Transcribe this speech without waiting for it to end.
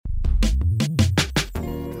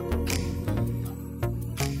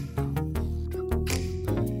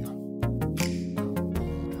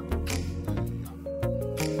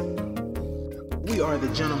are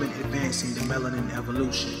the gentlemen advancing the melanin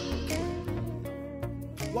evolution.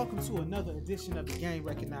 Welcome to another edition of the Gang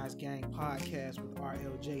Recognized Gang podcast with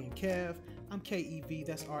RLJ and Kev. I'm KEV,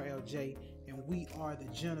 that's RLJ, and we are the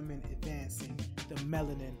gentlemen advancing the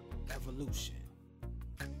melanin evolution.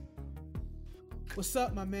 What's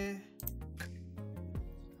up, my man?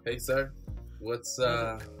 Hey, sir. What's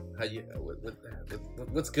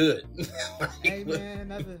what's good? Hey,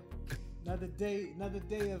 man, another day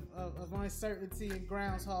of uncertainty and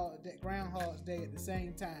Groundhog's Day at the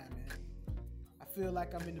same time, man. I feel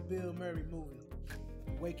like I'm in the Bill Murray movie,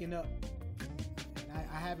 waking up, and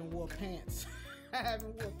I haven't wore pants. I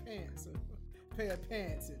haven't wore pants, a pair of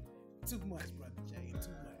pants in too much, brother Jay,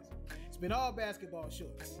 too much. It's been all basketball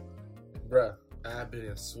shorts. Bruh, I've been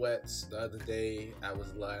in sweats. The other day, I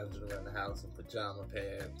was lounging around the house in pajama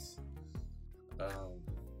pants.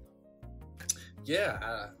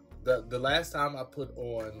 The last time I put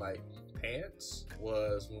on like pants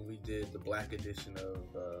was when we did the black edition of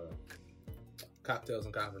Cocktails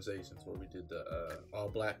and Conversations, where we did the all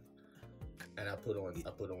black, and I put on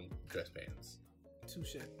dress pants.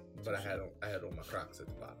 Touche. But I had on my Crocs at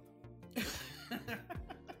the bottom.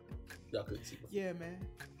 Y'all couldn't see me. Yeah, man.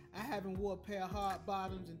 I haven't wore a pair of hard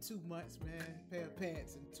bottoms in 2 months, man. A pair of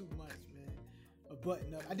pants in 2 months, man. A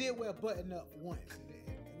button up. I did wear a button up once.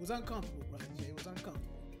 It was uncomfortable, brother Jay. It was uncomfortable.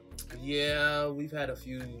 Yeah, we've had a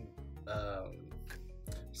few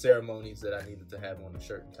ceremonies that I needed to have on a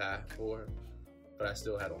shirt and tie for, but I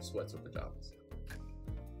still had on sweats or pajamas.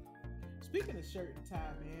 Speaking of shirt and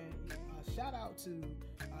tie, man, shout out to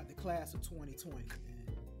the class of 2020, man.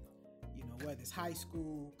 You know, whether it's high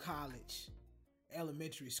school, college,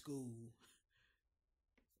 elementary school,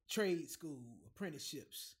 trade school,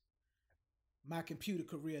 apprenticeships,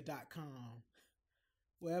 mycomputercareer.com,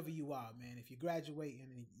 wherever you are, man. If you're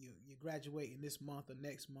graduating and you're graduating this month or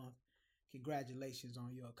next month, congratulations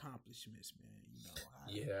on your accomplishments, man.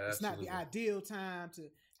 You know, it's not the ideal time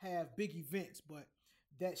to have big events, but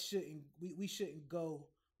that we shouldn't go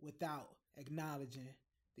without acknowledging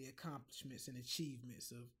the accomplishments and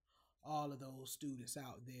achievements of all of those students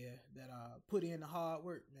out there that put in the hard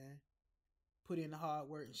work, man. Put in the hard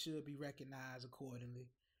work and should be recognized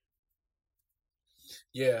accordingly.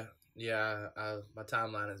 Yeah. My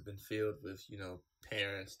timeline has been filled with,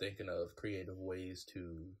 parents thinking of creative ways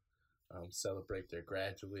to celebrate their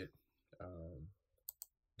graduate,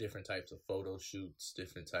 different types of photo shoots,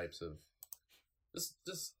 different types of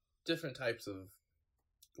just different types of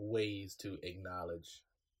ways to acknowledge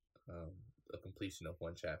the completion of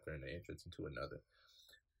one chapter and the entrance into another.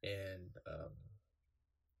 And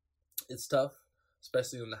it's tough,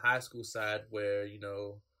 especially on the high school side where,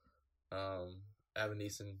 I have a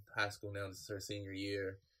niece in high school now. This is her senior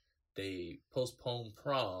year. They postponed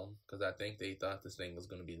prom because I think they thought this thing was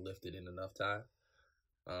going to be lifted in enough time.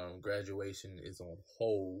 Graduation is on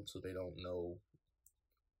hold, so they don't know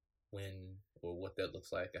when or what that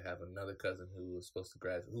looks like. I have another cousin who was supposed to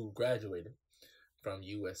who graduated from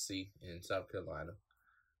USC in South Carolina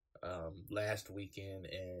last weekend,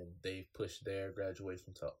 and they pushed their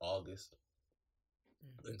graduation to August.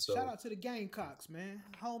 And so, shout out to the Gamecocks, man.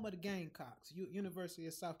 Home of the Gamecocks, University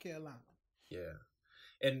of South Carolina. Yeah,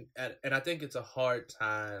 and I think it's a hard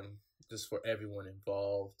time just for everyone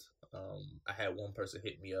involved. I had one person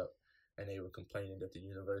hit me up, and they were complaining that the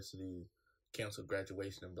university canceled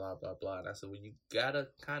graduation and blah blah blah. And I said, well, you gotta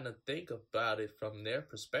kind of think about it from their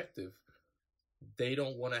perspective. They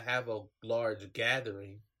don't want to have a large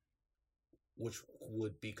gathering, which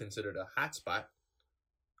would be considered a hotspot.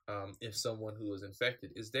 If someone who is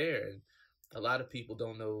infected is there, and a lot of people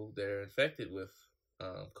don't know they're infected with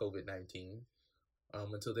COVID-19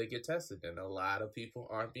 until they get tested, and a lot of people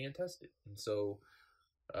aren't being tested. And so,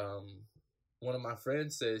 one of my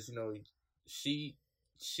friends says, she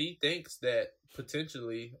thinks that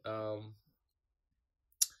potentially that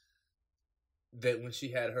when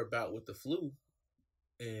she had her bout with the flu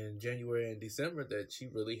in January and December, that she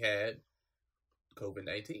really had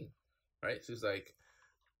COVID-19, right? She's like,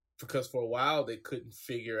 because for a while they couldn't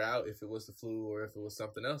figure out if it was the flu or if it was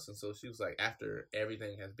something else. And so she was like, after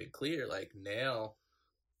everything has been clear, like now,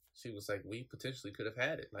 she was like, we potentially could have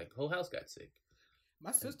had it. Like, the whole house got sick.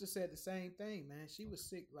 My sister said the same thing, man. She was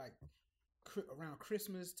sick like around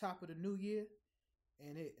Christmas, top of the new year,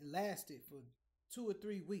 and it lasted for 2 or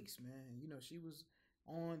 3 weeks, man. She was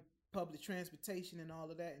on public transportation and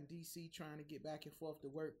all of that in DC, trying to get back and forth to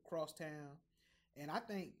work cross town. And I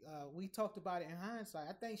think we talked about it in hindsight.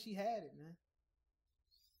 I think she had it, man.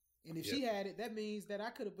 And if she had it, that means that I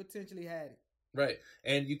could have potentially had it. Right.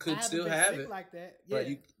 And you could still have it like that. Yeah,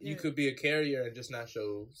 right. You could be a carrier and just not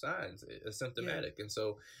show signs, asymptomatic. And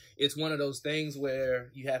so it's one of those things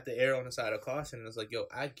where you have to err on the side of caution. And it's like, yo,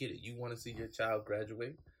 I get it. You want to see your child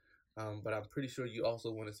graduate. But I'm pretty sure you also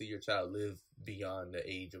want to see your child live beyond the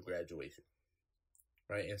age of graduation.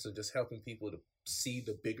 Right. And so just helping people to see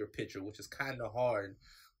the bigger picture, which is kind of hard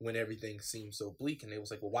when everything seems so bleak. And they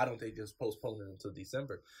was like, well, why don't they just postpone it until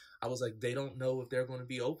December? I was like, they don't know if they're going to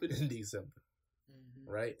be open in December.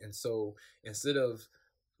 Right. And so instead of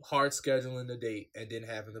hard scheduling the date and then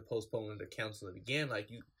having to postpone it or cancel it again, like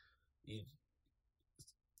you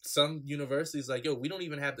some universities like, yo, we don't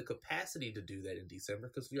even have the capacity to do that in December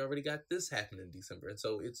because we already got this happening in December. And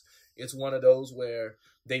so it's one of those where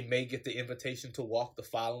they may get the invitation to walk the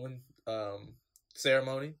following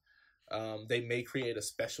ceremony. They may create a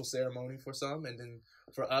special ceremony for some, and then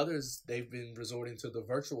for others, they've been resorting to the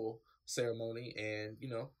virtual ceremony. And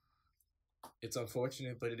it's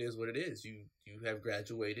unfortunate, but it is what it is. You have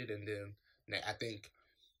graduated, and then I think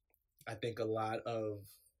a lot of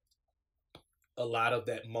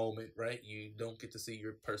that moment, right? You don't get to see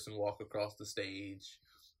your person walk across the stage,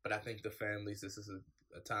 but I think the families, this is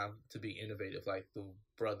a time to be innovative. Like the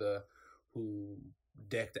brother who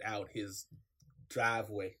decked out his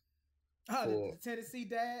driveway. Oh, the Tennessee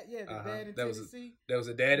dad? Yeah, the dad in Tennessee. There was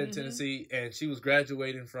a dad in Tennessee, and she was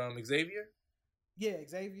graduating from Xavier. Yeah,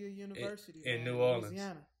 Xavier University. In New Orleans.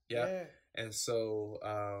 Louisiana. Yeah. And so...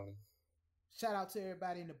 shout out to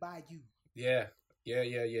everybody in the Bayou. Yeah.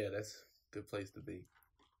 That's a good place to be.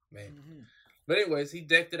 Man. But anyways, he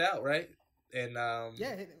decked it out, right? And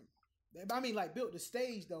yeah, I mean, like, built the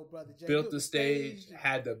stage, though, Brother Jay. Built the stage,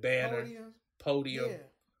 had the banner, podium.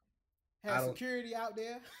 Yeah. Had security out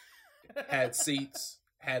there. Had seats,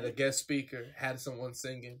 had a guest speaker, had someone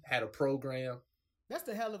singing, had a program. That's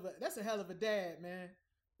a hell of a dad, man.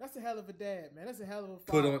 That's a hell of a dad, man. That's a hell of a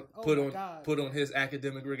father. Put on his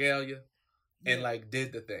academic regalia and like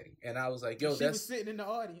did the thing. And I was like, yo, she was sitting in the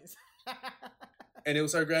audience. And it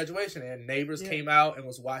was her graduation, and neighbors came out and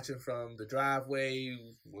was watching from the driveway,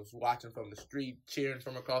 was watching from the street, cheering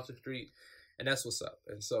from across the street. And that's what's up.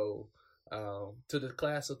 And so to the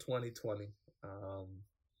class of 2020,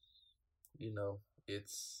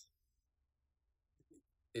 it's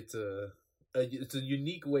a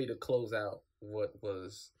unique way to close out what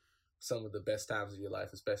was some of the best times of your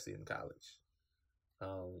life, especially in college.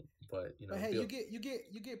 But hey, you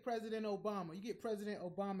get President Obama. You get President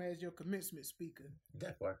Obama as your commencement speaker.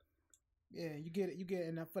 That part. Yeah, you get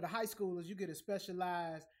and for the high schoolers, you get a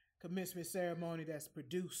specialized commencement ceremony that's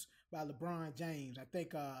produced by LeBron James. I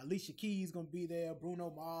think Alicia Keys gonna be there, Bruno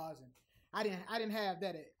Mars, and I didn't have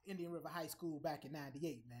that at Indian River High School back in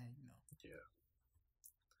 '98, man. Yeah.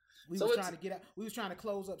 We was trying to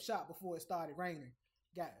close up shop before it started raining.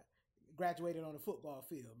 Graduated on the football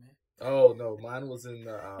field, man. Oh no, mine was in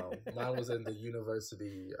the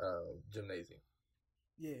university gymnasium.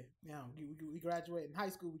 Yeah, we graduated in high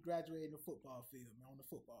school. We graduated in the football field, man, on the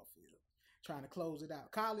football field, trying to close it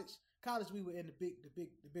out. College, we were in the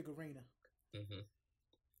big arena. Mm-hmm.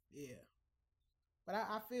 Yeah, but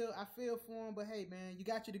I feel for him. But hey, man, you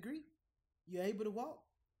got your degree. You're able to walk.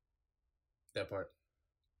 That part.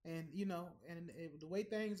 And and the way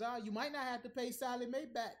things are, you might not have to pay Sally Mae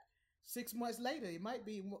back 6 months later. You might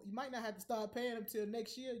not have to start paying them till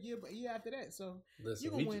next year after that. So listen, you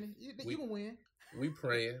gonna win. You gonna win. We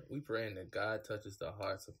praying that God touches the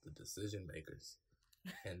hearts of the decision makers,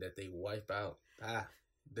 and that they wipe out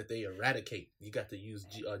that they eradicate. You got to use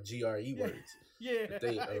GRE words. Yeah, that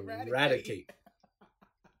they eradicate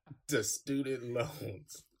the student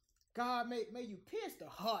loans. God may you pierce the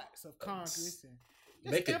hearts of Congress and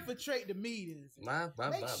just infiltrate the meetings.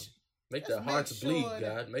 Make their hearts bleed,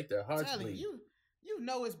 God. Make their hearts bleed. You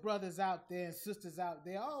know it's brothers out there and sisters out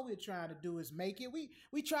there. All we're trying to do is make it.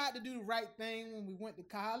 We tried to do the right thing when we went to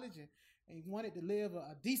college and wanted to live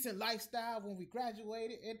a decent lifestyle when we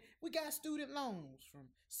graduated. And we got student loans from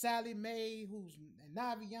Sally Mae, who's in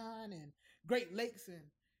Navion and Great Lakes. And,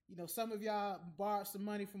 some of y'all borrowed some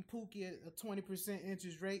money from Pookie at a 20%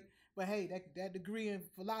 interest rate. But hey, that degree in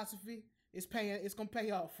philosophy, it's gonna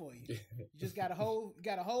pay off for you. You just gotta hold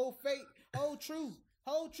faith, hold true,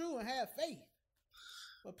 and have faith.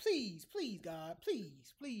 But please, God,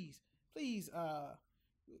 please,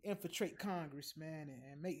 infiltrate Congress, man,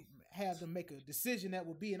 and have them make a decision that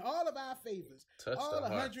will be in all of our favors.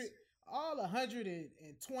 All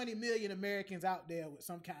 120 million Americans out there with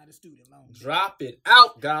some kind of student loan. Drop it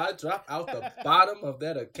out, God. Drop out the bottom of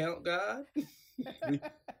that account, God.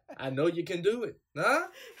 I know you can do it, huh?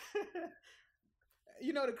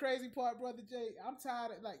 The crazy part, Brother Jay, I'm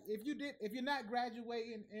tired of, like, if you're not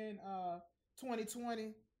graduating in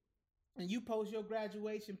 2020 and you post your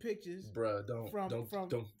graduation pictures, bruh,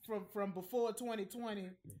 from before 2020.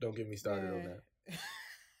 Don't get me started on that.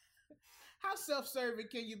 How self-serving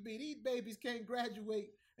can you be? These babies can't graduate,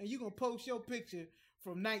 and you gonna post your picture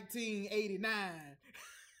from 1989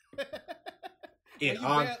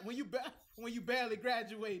 when you barely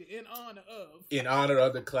graduated in honor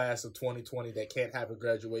of the class of 2020 that can't have a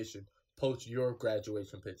graduation. Post your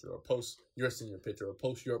graduation picture, or post your senior picture, or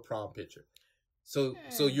post your prom picture. So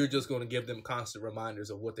you're just going to give them constant reminders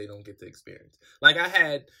of what they don't get to experience. Like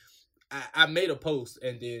I made a post,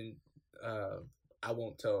 and then I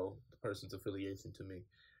won't tell the person's affiliation to me,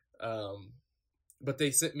 but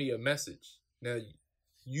they sent me a message. Now,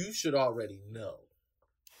 you should already know.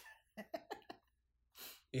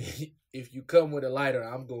 If you come with a lighter,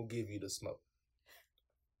 I'm going to give you the smoke.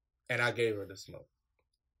 And I gave her the smoke.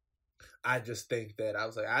 I just think that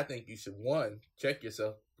I think you should, one, check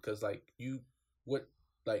yourself, because the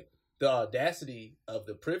audacity of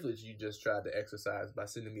the privilege you just tried to exercise by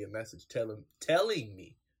sending me a message telling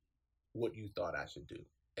me what you thought I should do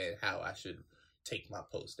and how I should take my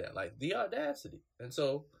post down. Like, the audacity. And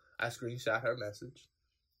so I screenshot her message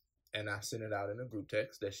and I sent it out in a group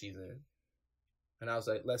text that she's in. And I was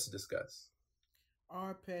like, let's discuss.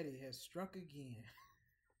 R. Petty has struck again.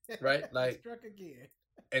 Right? Like, struck again.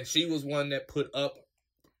 And she was one that put up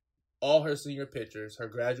all her senior pictures, her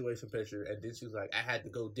graduation picture, and then she was like, I had to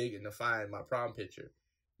go digging to find my prom picture.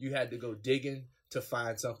 You had to go digging to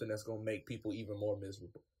find something that's going to make people even more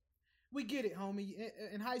miserable. We get it, homie.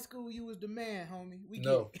 In high school, you was the man, homie.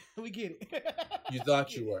 We get it. You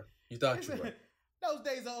thought you were. Those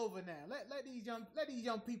days are over now. Let these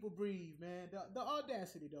young people breathe, man. The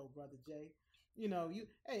audacity, though, brother Jay. You know,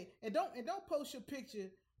 and don't post your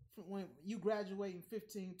picture from when you graduating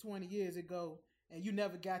 15, 20 years ago and you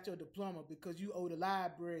never got your diploma because you owe the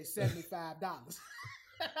library $75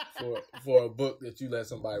 for a book that you let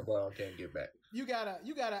somebody borrow and can't get back. You got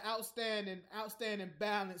an outstanding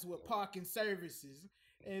balance with parking services,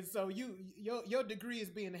 and so your degree is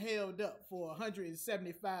being held up for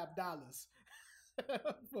 $175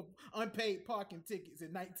 for unpaid parking tickets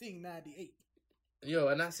in 1998. Yo,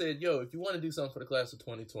 and I said, if you want to do something for the class of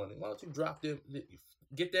 2020, why don't you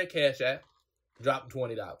get that Cash App, drop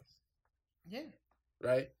 $20. Yeah.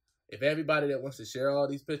 Right? If everybody that wants to share all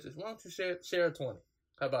these pictures, why don't you share 20?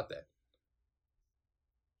 How about that?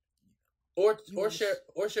 Or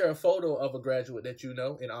share a photo of a graduate that you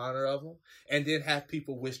know in honor of them, and then have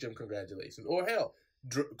people wish them congratulations. Or hell,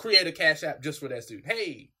 create a Cash App just for that student.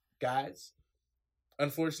 Hey, guys,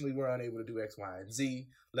 unfortunately, we're unable to do X, Y, and Z.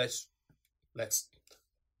 Let's $20.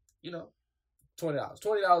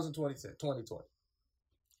 $20.20. 2020.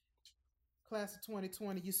 Class of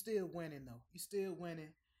 2020, you're still winning, though. You're still winning.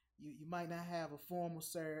 You might not have a formal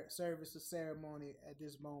service or ceremony at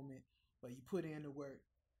this moment, but you put in the work.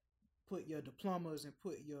 Put your diplomas and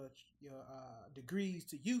put your degrees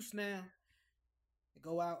to use now.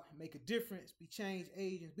 Go out, make a difference, be change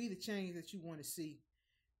agents, be the change that you want to see,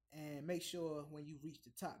 and make sure when you reach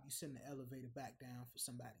the top, you send the elevator back down for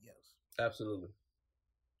somebody else. Absolutely.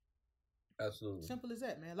 Simple as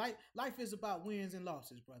that, man. Life is about wins and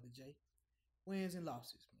losses, brother Jay. Wins and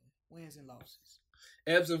losses, man. Wins and losses.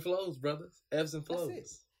 Ebbs and flows, brothers. Ebbs and flows.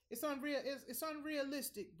 That's it. It's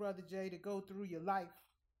unrealistic, brother Jay, to go through your life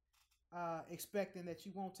expecting that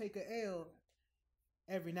you won't take a L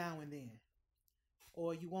every now and then,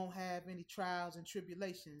 or you won't have any trials and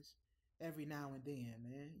tribulations every now and then,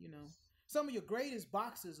 man. You know, some of your greatest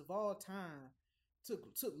boxers of all time took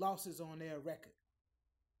losses on their record,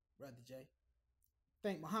 brother Jay.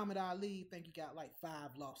 Think Muhammad Ali, think he got like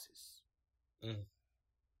 5 losses.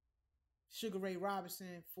 Sugar Ray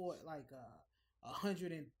Robinson fought like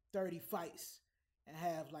 130 fights and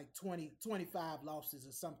have like 25 losses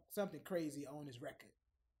or something crazy on his record.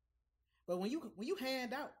 But when you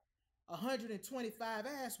hand out 125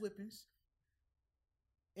 ass whippings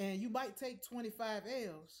and you might take 25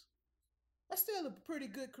 L's, that's still a pretty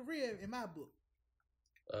good career in my book.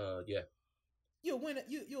 Yeah. You're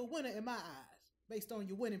a winner in my eyes based on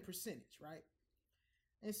your winning percentage, right?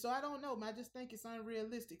 And so I don't know, man. I just think it's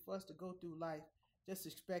unrealistic for us to go through life just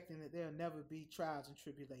expecting that there'll never be trials and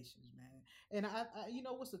tribulations, man. And I you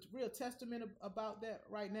know what's the real testament about that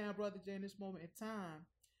right now, brother Jay, in this moment in time?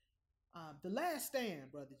 The Last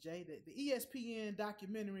Stand, brother Jay, the ESPN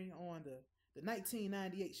documentary on the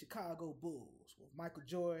 1998 Chicago Bulls with Michael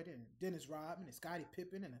Jordan and Dennis Rodman and Scottie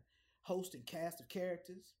Pippen and a host and cast of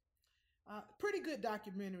characters. Pretty good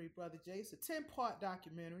documentary, brother Jay. It's a 10-part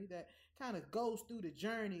documentary that kind of goes through the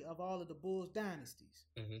journey of all of the Bulls dynasties,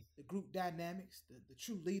 the group dynamics, the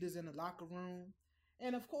true leaders in the locker room,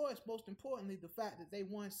 And of course, most importantly, the fact that they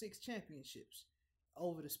won 6 championships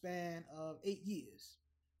over the span of 8 years,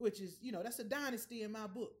 which is, that's a dynasty in my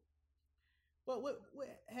book. But what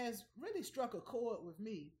has really struck a chord with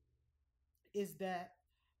me is that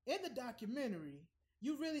in the documentary,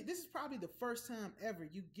 this is probably the first time ever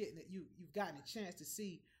you've gotten a chance to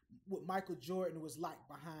see what Michael Jordan was like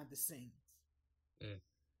behind the scenes.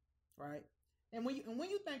 Right? And when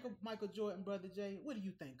you think of Michael Jordan, Brother Jay, what do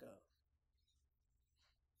you think of?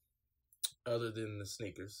 Other than the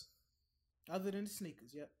sneakers. Other than the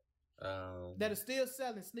sneakers, yep. That are still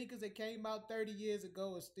selling. Sneakers that came out 30 years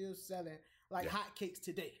ago are still selling like hotcakes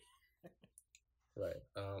today. Right.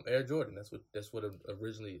 Air Jordan. That's what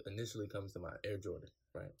initially comes to mind. Air Jordan.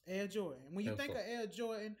 Right. Air Jordan. When you think of Air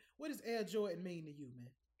Jordan, what does Air Jordan mean to you,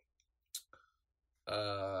 man?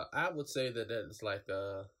 I would say that's like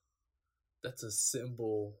that's a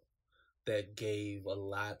symbol that gave a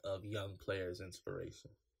lot of young players inspiration.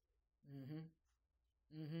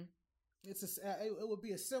 It would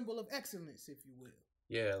be a symbol of excellence, if you will.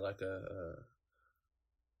 Yeah, like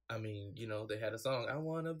they had a song, I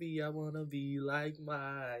wanna be like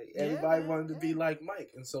Mike. Everybody wanted to be like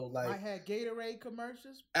Mike. And so I had Gatorade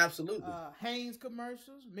commercials. Absolutely. Haynes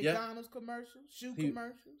commercials, McDonald's commercials, shoe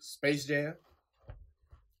commercials. Space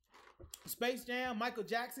Jam, Michael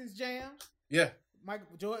Jackson's Jam. Yeah.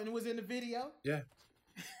 Michael Jordan was in the video. Yeah.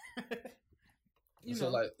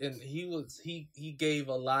 And he gave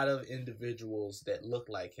a lot of individuals that looked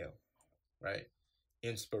like him, right,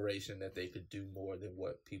 inspiration that they could do more than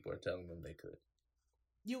what people are telling them they could.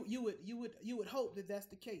 You would hope that that's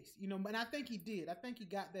the case, but I think he did. I think he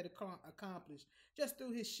got that accomplished just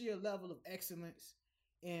through his sheer level of excellence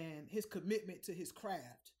and his commitment to his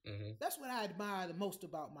craft. Mm-hmm. That's what I admire the most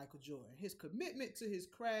about Michael Jordan: his commitment to his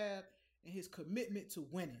craft and his commitment to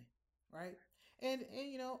winning, right? And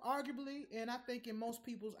arguably, and I think in most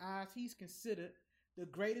people's eyes, he's considered the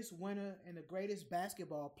greatest winner and the greatest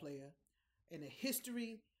basketball player in the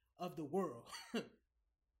history of the world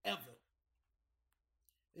ever.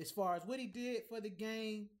 As far as what he did for the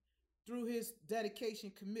game through his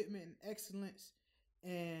dedication, commitment, and excellence,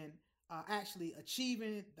 and actually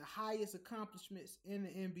achieving the highest accomplishments in the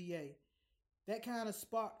NBA, that kind of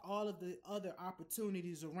sparked all of the other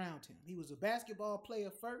opportunities around him. He was a basketball player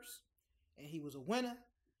first, and he was a winner,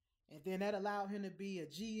 and then that allowed him to be a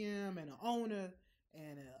GM and an owner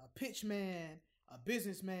and a pitchman, a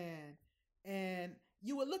businessman. And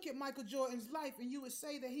you would look at Michael Jordan's life and you would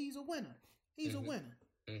say that he's a winner. He's a winner.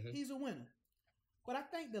 Mm-hmm. He's a winner. But I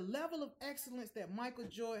think the level of excellence that Michael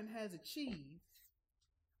Jordan has achieved,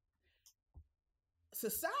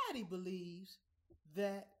 society believes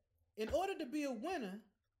that in order to be a winner,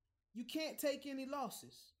 you can't take any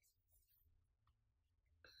losses.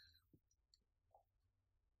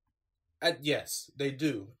 Yes, they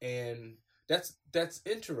do. And that's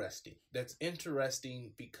interesting. That's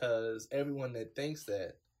interesting because everyone that thinks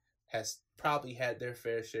that has probably had their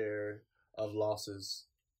fair share of losses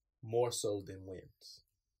more so than wins.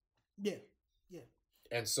 Yeah.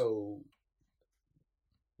 And so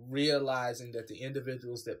realizing that the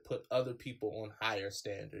individuals that put other people on higher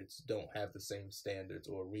standards don't have the same standards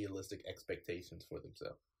or realistic expectations for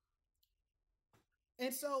themselves.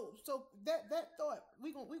 And so that thought,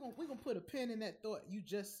 we're gonna put a pin in that thought you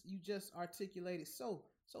just articulated so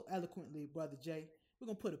eloquently, Brother Jay. We're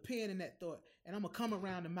gonna put a pin in that thought, and I'm gonna come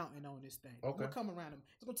around the mountain on this thing. Okay. I'm gonna come around them.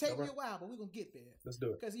 It's gonna take me a while, but we're gonna get there. Let's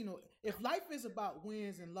do it. Because if life is about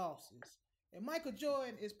wins and losses, and Michael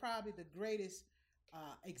Jordan is probably the greatest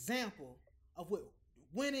example of what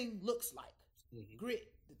winning looks like: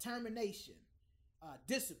 grit, determination,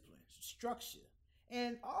 discipline, structure,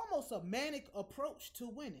 and almost a manic approach to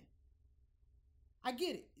winning. I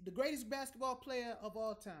get it. The greatest basketball player of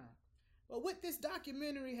all time. But what this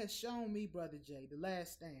documentary has shown me, Brother Jay, The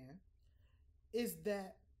Last Stand, is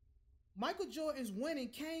that Michael Jordan's winning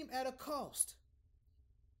came at a cost.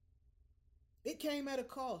 It came at a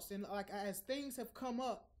cost. And like as things have come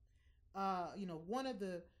up, one of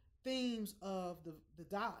the themes of the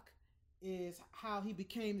doc is how he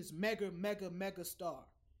became this mega star.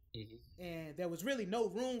 Mm-hmm. And there was really no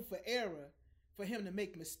room for error for him to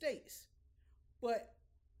make mistakes. But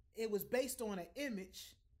it was based on an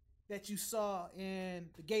image that you saw in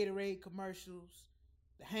the Gatorade commercials,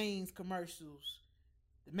 the Haynes commercials,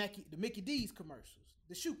 the Mickey D's commercials,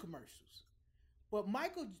 the shoe commercials. But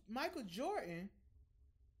Michael Jordan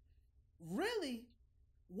really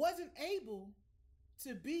wasn't able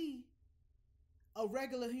to be a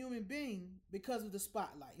regular human being because of the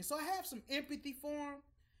spotlight. And so I have some empathy for him,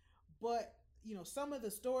 but some of the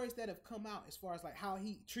stories that have come out as far as like how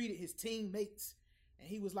he treated his teammates and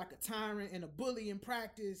he was like a tyrant and a bully in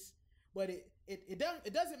practice, but it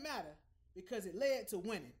doesn't matter because it led to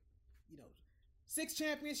winning. 6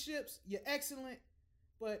 championships, you're excellent,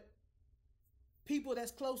 but people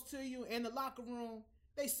that's close to you in the locker room,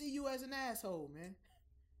 they see you as an asshole, man.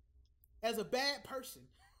 As a bad person.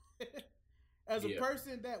 As a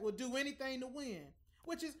person that will do anything to win.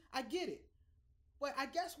 Which is, I get it. But I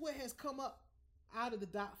guess what has come up out of the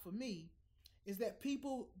dot for me is that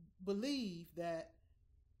people believe that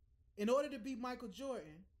in order to be Michael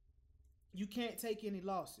Jordan, you can't take any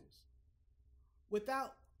losses.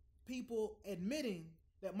 Without people admitting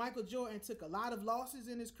that Michael Jordan took a lot of losses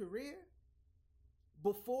in his career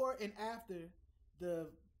before and after the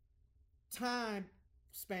time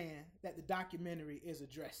span that the documentary is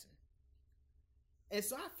addressing. And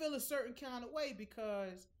so I feel a certain kind of way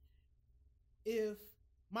because if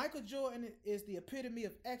Michael Jordan is the epitome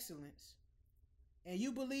of excellence and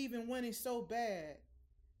you believe in winning so bad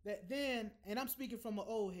that then, and I'm speaking from an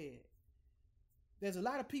old head, there's a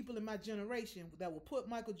lot of people in my generation that will put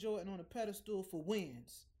Michael Jordan on a pedestal for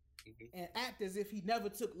wins and act as if he never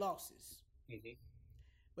took losses.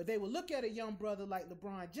 But they will look at a young brother like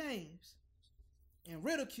LeBron James and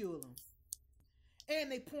ridicule him.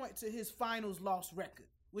 And they point to his finals loss record,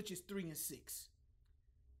 which is 3-6.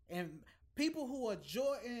 And people who are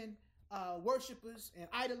Jordan worshipers and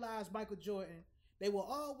idolize Michael Jordan, they will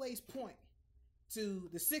always point to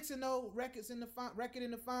the 6-0 record in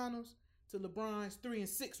the finals, to LeBron's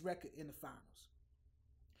 3-6 record in the finals.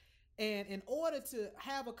 And in order to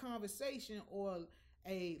have a conversation or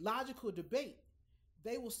a logical debate,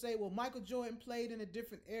 they will say, well, Michael Jordan played in a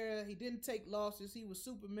different era. He didn't take losses. He was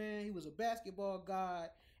Superman. He was a basketball god.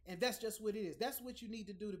 And that's just what it is. That's what you need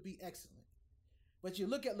to do to be excellent. But you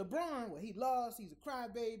look at LeBron, well, he lost. He's a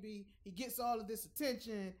crybaby. He gets all of this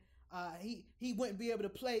attention. He wouldn't be able to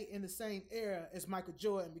play in the same era as Michael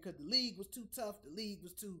Jordan because the league was too tough. The league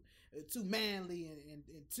was too manly and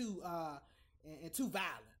too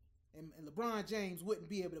violent. And LeBron James wouldn't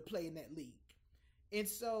be able to play in that league. And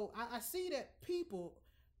so I see that people,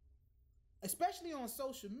 especially on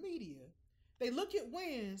social media, they look at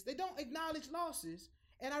wins, they don't acknowledge losses.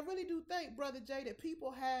 And I really do think, Brother Jay, that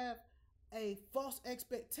people have a false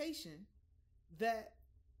expectation that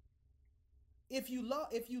if you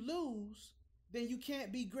lose, then you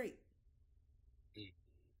can't be great.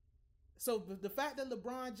 So the fact that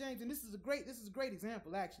LeBron James, and this is a great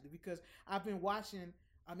example actually, because I've been watching.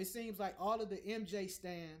 It seems like all of the MJ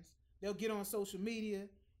stands, they'll get on social media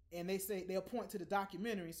and they'll point to the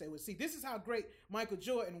documentary and say, well, see, this is how great Michael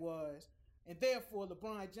Jordan was, and therefore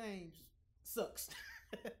LeBron James sucks.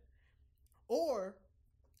 Or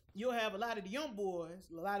you'll have a lot of the young boys,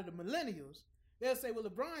 a lot of the millennials, they'll say, well,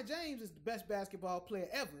 LeBron James is the best basketball player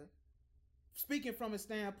ever, speaking from a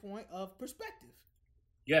standpoint of perspective.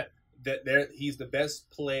 Yeah, he's the best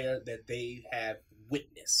player that they have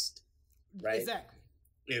witnessed, right? Exactly.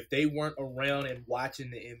 If they weren't around and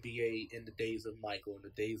watching the NBA in the days of Michael, in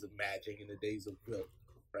the days of Magic, in the days of Wilt,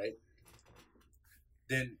 right?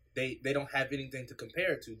 Then they don't have anything to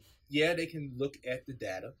compare it to. Yeah, they can look at the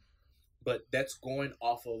data, but that's going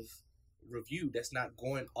off of review. That's not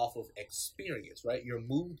going off of experience, right? You're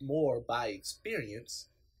moved more by experience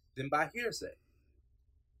than by hearsay.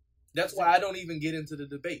 That's why I don't even get into the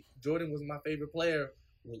debate. Jordan was my favorite player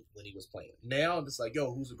when he was playing. Now it's like,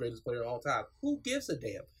 yo, who's the greatest player of all time? Who gives a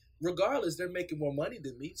damn? Regardless, they're making more money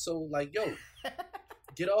than me. So, like, yo,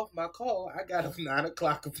 get off my call. I got a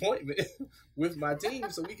 9:00 appointment with my team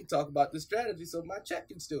so we can talk about the strategy so my check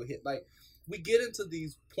can still hit. Like, we get into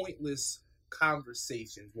these pointless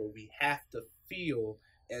conversations where we have to feel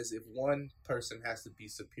as if one person has to be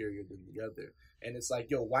superior than the other. And it's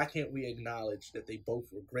like, yo, why can't we acknowledge that they both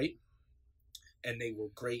were great and they were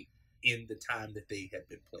great in the time that they had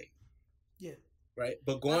been playing? Yeah. Right?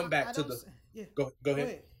 But going back to the... Yeah. Go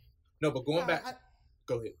ahead. No, but going back...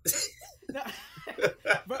 Go ahead.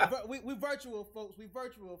 but we virtual folks. We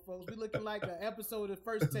looking like an episode of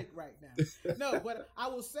First Take right now. No, but I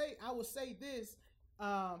will say this.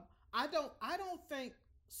 I don't think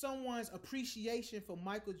someone's appreciation for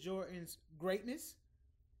Michael Jordan's greatness,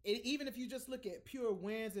 even if you just look at pure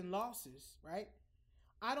wins and losses, right?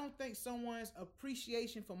 I don't think someone's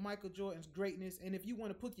appreciation for Michael Jordan's greatness, and if you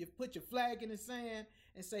want to put your flag in the sand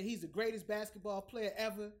and say he's the greatest basketball player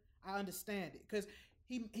ever, I understand it, because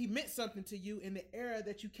he meant something to you in the era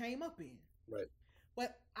that you came up in. Right.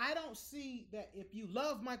 But I don't see that if you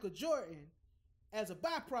love Michael Jordan, as a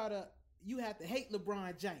byproduct, you have to hate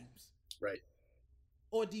LeBron James. Right.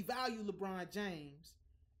 Or devalue LeBron James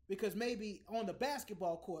because maybe on the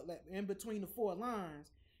basketball court, in between the four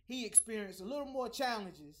lines, he experienced a little more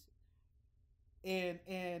challenges and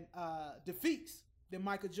defeats than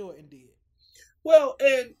Michael Jordan did. Well,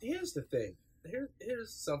 and here's the thing.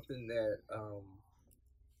 Here's something that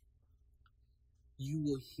you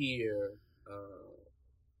will hear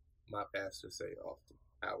my pastor say often.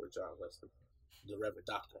 Howard John Wesley, the Reverend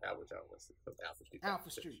Dr. Howard John Wesley from Alpha Street.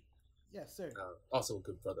 Alpha Street. Yes, sir. Also a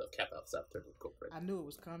good brother of Kappa Alpha Psi Fraternity Co-President. I knew it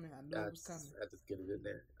was coming. I just get it in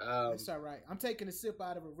there. It's all right. I'm taking a sip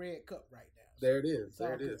out of a red cup right now. There it is.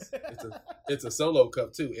 There it is. It's a solo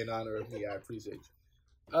cup too, in honor of me. I appreciate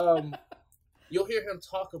you. You'll hear him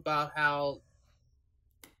talk about how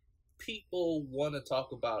people want to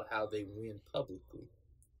talk about how they win publicly,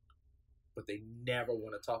 but they never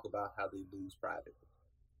want to talk about how they lose privately.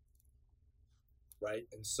 Right?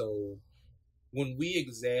 And so when we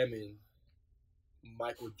examine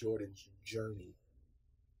Michael Jordan's journey,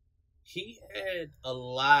 he had a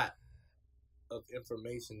lot of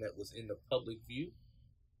information that was in the public view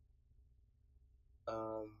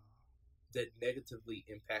that negatively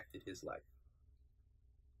impacted his life.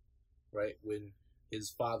 Right? When his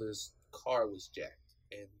father's car was jacked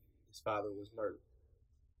and his father was murdered.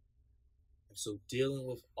 And so dealing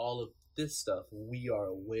with all of this stuff we are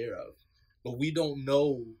aware of, but we don't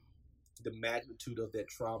know the magnitude of that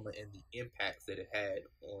trauma and the impacts that it had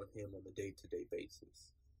on him on a day-to-day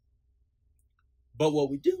basis. But what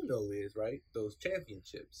we do know is, right, those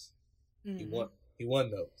championships, he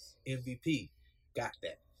won those. MVP, got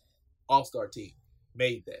that. All-Star team,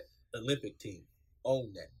 made that. Olympic team,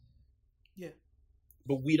 owned that. Yeah.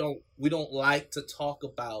 But we don't like to talk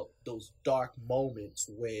about those dark moments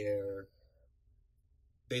where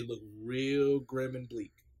they look real grim and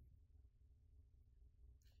bleak.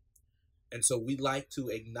 And so we like to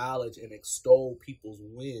acknowledge and extol people's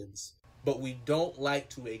wins, but we don't like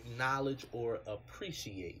to acknowledge or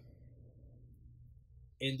appreciate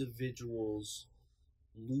individuals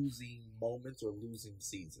losing moments or losing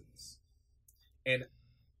seasons. And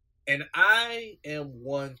I am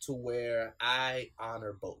one to where I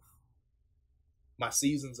honor both. My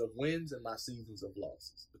seasons of wins and my seasons of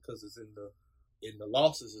losses, because it's in the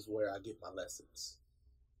losses is where I get my lessons.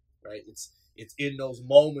 Right? It's in those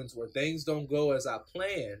moments where things don't go as I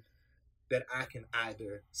planned that I can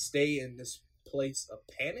either stay in this place of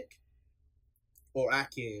panic or I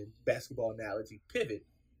can, basketball analogy, pivot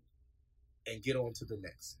and get on to the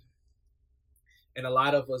next. And a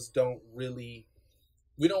lot of us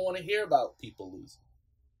we don't want to hear about people losing.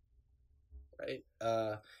 Right?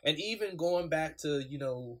 And even going back to,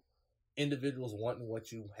 individuals wanting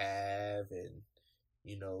what you have and,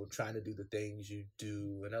 trying to do the things you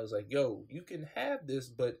do. And I was like, yo, you can have this,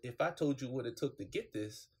 but if I told you what it took to get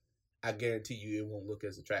this, I guarantee you it won't look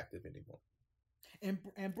as attractive anymore.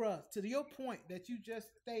 And bruh, to your point that you just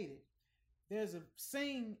stated, there's a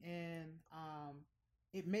scene in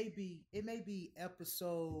it may be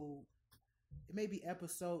episode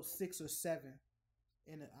 6 or 7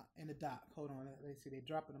 in the doc. Hold on, let's see, they're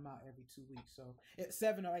dropping them out every 2 weeks. So it's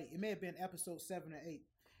 7 or 8. It may have been episode 7 or 8.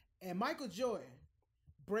 And Michael Jordan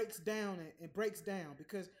breaks down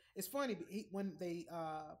because it's funny. When they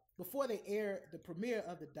before they aired the premiere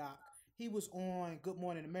of the doc, he was on Good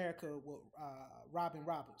Morning America with Robin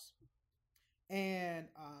Roberts, and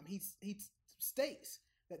he states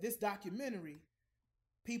that this documentary,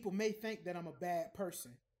 people may think that I'm a bad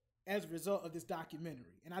person as a result of this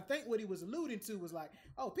documentary. And I think what he was alluding to was like,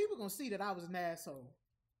 oh, people gonna see that I was an asshole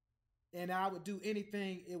and I would do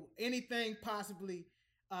anything possibly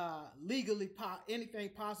anything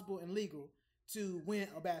possible and legal to win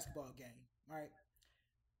a basketball game, right?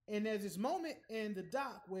 And there's this moment in the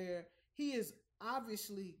doc where he is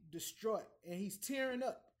obviously distraught and he's tearing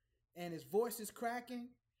up and his voice is cracking,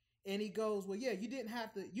 and he goes, well, yeah, you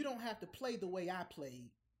don't have to play the way I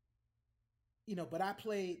played, but I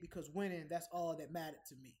played because winning, that's all that mattered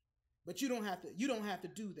to me. But you don't have to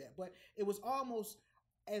do that. But it was almost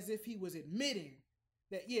as if he was admitting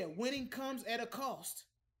that, yeah, winning comes at a cost.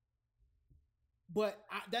 But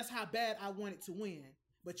that's how bad I wanted to win.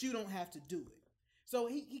 But you don't have to do it. So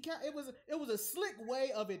it was a slick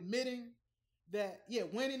way of admitting that, yeah,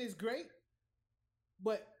 winning is great,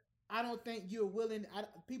 but I don't think you're willing.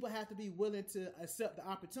 People have to be willing to accept the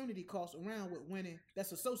opportunity cost around with winning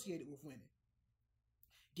that's associated with winning.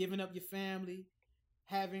 Giving up your family,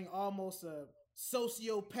 having almost a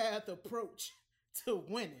sociopath approach to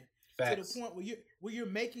winning. Facts. To the point where you're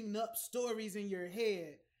making up stories in your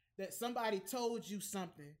head that somebody told you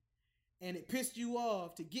something and it pissed you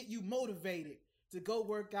off to get you motivated to go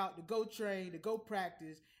work out, to go train, to go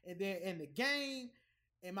practice. And then in the game,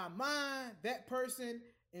 in my mind, that person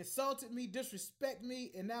insulted me, disrespect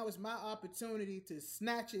me, and now it's my opportunity to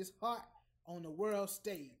snatch his heart on the world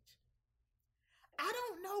stage. I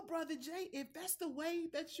don't know, Brother Jay, if that's the way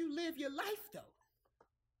that you live your life, though.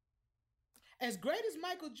 As great as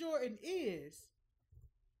Michael Jordan is,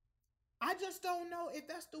 I just don't know if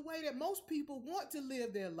that's the way that most people want to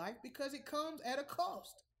live their life, because it comes at a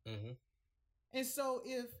cost. Mm-hmm. And so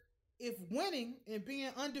if winning and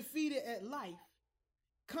being undefeated at life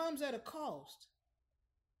comes at a cost,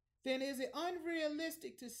 then is it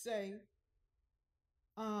unrealistic to say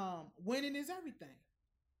winning is everything?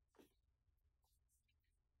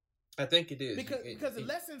 I think it is, because the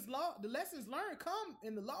lessons learned come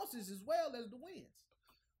in the losses as well as the wins.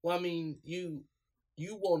 Well, I mean, you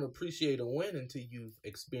won't appreciate a win until you've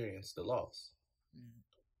experienced the loss.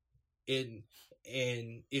 Mm.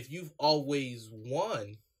 And if you've always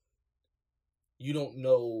won, you don't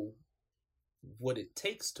know what it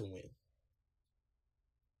takes to win,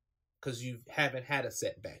 because you haven't had a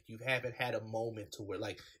setback. You haven't had a moment to where,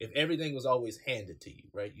 like, if everything was always handed to you,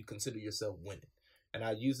 right, you consider yourself winning. And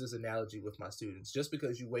I use this analogy with my students. Just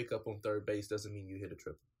because you wake up on third base doesn't mean you hit a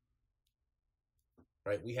triple.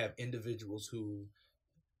 Right? We have individuals who,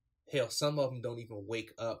 hell, some of them don't even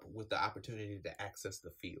wake up with the opportunity to access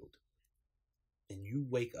the field. And you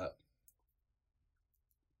wake up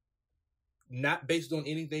not based on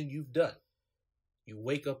anything you've done. You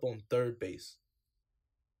wake up on third base.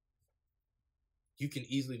 You can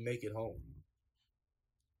easily make it home.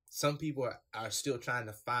 Some people are still trying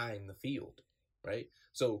to find the field, right?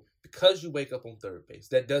 So because you wake up on third base,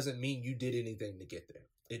 that doesn't mean you did anything to get there.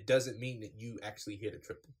 It doesn't mean that you actually hit a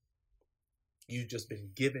triple. You've just been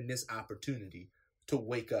given this opportunity to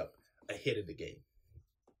wake up ahead of the game.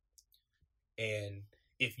 And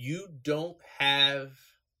if you don't have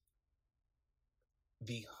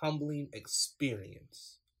the humbling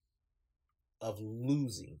experience of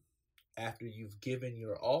losing after you've given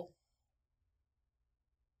your all,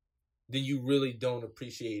 then you really don't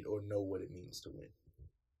appreciate or know what it means to win.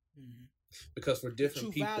 Mm-hmm. Because for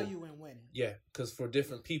different people, value in winning. Yeah, because for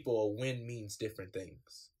different people, a win means different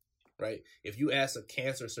things, right? If you ask a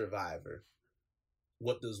cancer survivor,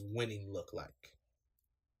 what does winning look like?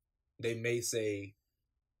 They may say,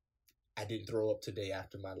 I didn't throw up today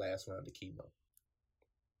after my last round of chemo.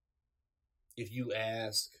 If you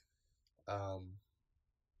ask a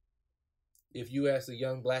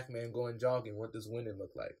young black man going jogging, what does winning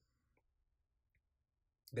look like?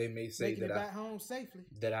 They may say that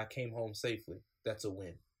I came home safely. That's a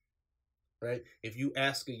win, right? If you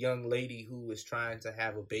ask a young lady who is trying to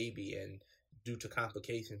have a baby and due to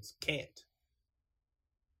complications can't,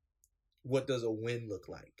 what does a win look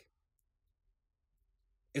like?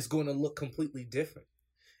 It's going to look completely different.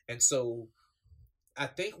 And so I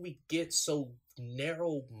think we get so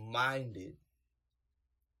narrow-minded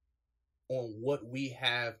on what we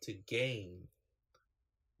have to gain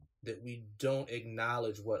that we don't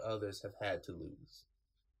acknowledge what others have had to lose.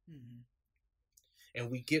 Mm-hmm.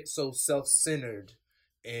 And we get so self-centered,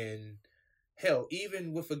 and hell,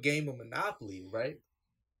 even with a game of Monopoly, right?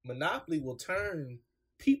 Monopoly will turn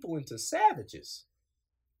people into savages.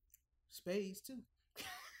 Spades too.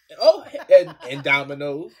 Oh, and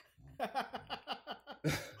dominoes.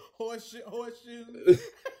 Horseshoes.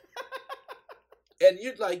 And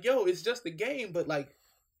you're like, yo, it's just a game, but like,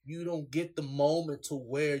 you don't get the moment to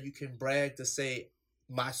where you can brag to say,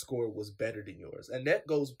 my score was better than yours. And that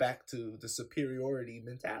goes back to the superiority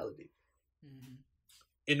mentality. Mm-hmm.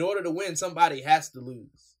 In order to win, somebody has to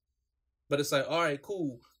lose. But it's like, all right,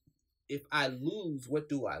 cool. If I lose, what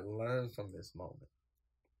do I learn from this moment?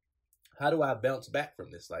 How do I bounce back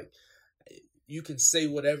from this? Like, you can say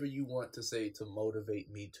whatever you want to say to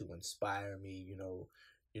motivate me, to inspire me, you know,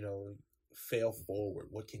 fail forward.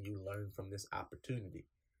 What can you learn from this opportunity?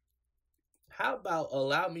 How about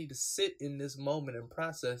allow me to sit in this moment and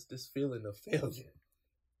process this feeling of failure,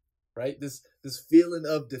 right? This feeling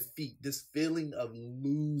of defeat, this feeling of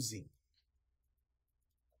losing.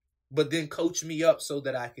 But then coach me up so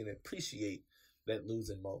that I can appreciate that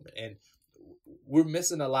losing moment. And we're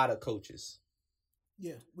missing a lot of coaches.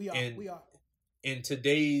 Yeah, we are. In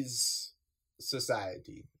today's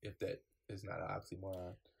society, if that is not an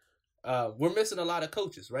oxymoron, we're missing a lot of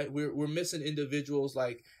coaches, right? We're missing individuals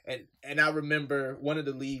like, and I remember one of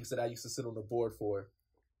the leagues that I used to sit on the board for,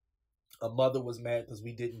 a mother was mad because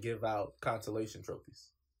we didn't give out consolation trophies.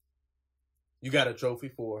 You got a trophy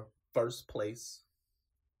for first place,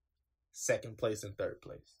 second place, and third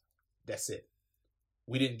place. That's it.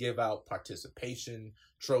 We didn't give out participation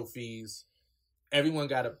trophies. Everyone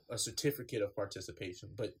got a certificate of participation,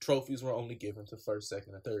 but trophies were only given to first,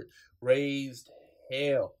 second, and third. Raised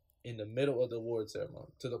hell in the middle of the award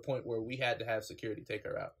ceremony, to the point where we had to have security take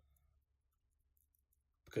her out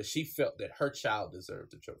because she felt that her child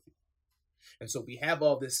deserved a trophy. And so we have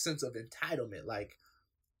all this sense of entitlement. Like,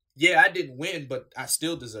 yeah, I didn't win, but I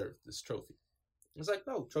still deserve this trophy. It's like,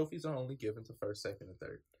 no, trophies are only given to first, second, and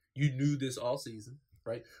third. You knew this all season,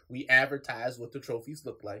 right? We advertised what the trophies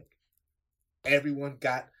look like. Everyone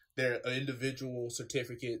got their individual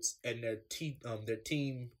certificates and their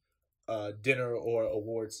team dinner or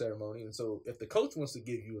award ceremony. And so if the coach wants to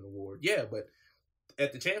give you an award, yeah, but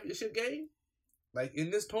at the championship game, like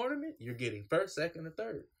in this tournament, you're getting first, second, and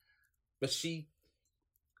third. But she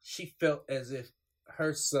felt as if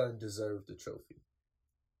her son deserved the trophy.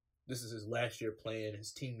 This is his last year playing,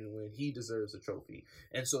 his team to win. He deserves a trophy.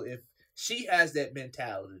 And so if she has that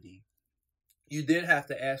mentality, you then have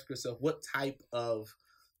to ask yourself, what type of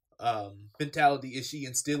mentality is she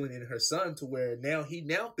instilling in her son to where he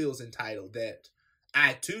feels entitled that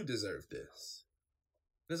I too deserve this.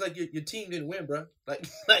 It's like your team didn't win, bro. Like,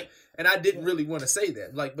 and I didn't really want to say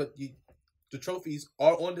that. Like, but the trophies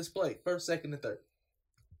are on display, first, second, and third.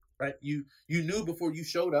 Right? You knew before you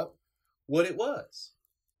showed up what it was.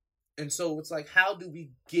 And so it's like, how do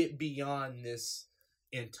we get beyond this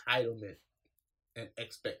entitlement and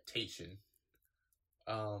expectation,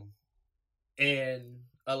 and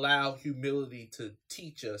allow humility to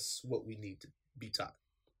teach us what we need to be taught,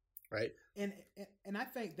 right? And I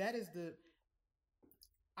think that is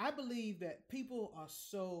I believe that people are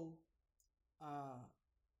so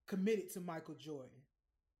committed to Michael Jordan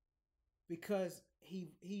because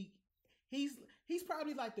he's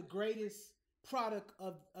probably like the greatest product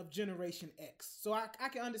of Generation X. So I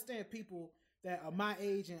can understand people that are my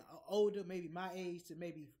age and older, maybe my age to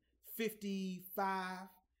maybe 55.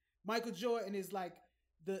 Michael Jordan is like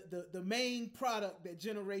the main product that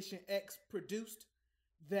Generation X produced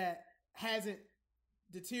that hasn't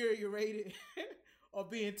deteriorated or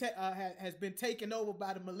has been taken over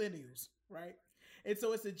by the millennials, right? And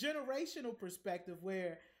so it's a generational perspective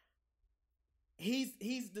where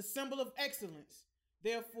he's the symbol of excellence.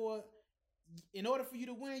 Therefore, in order for you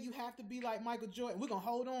to win, you have to be like Michael Jordan. We're going to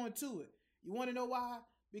hold on to it. You want to know why?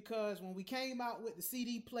 Because when we came out with the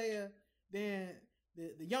CD player, then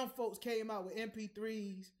the young folks came out with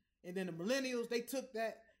MP3s, and then the millennials, they took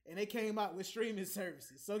that and they came out with streaming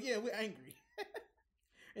services. So yeah, we're angry.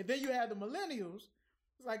 And then you have the millennials.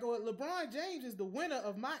 It's like, oh, LeBron James is the winner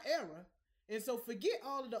of my era. And so forget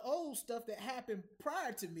all of the old stuff that happened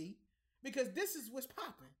prior to me, because this is what's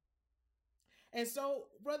popping. And so,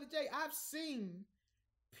 Brother Jay, I've seen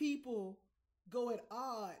people go at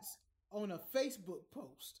odds on a Facebook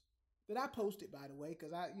post that I posted, by the way,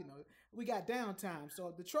 because we got downtime.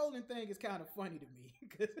 So the trolling thing is kind of funny to me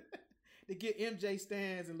because to get MJ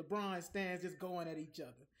stands and LeBron stands just going at each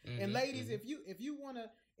other. Mm-hmm, and ladies, if you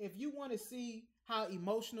wanna see how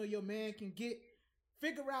emotional your man can get,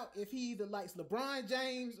 figure out if he either likes LeBron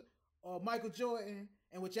James or Michael Jordan,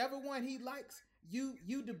 and whichever one he likes, you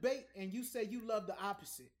debate and you say you love the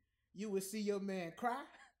opposite. You will see your man cry.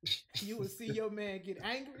 You will see your man get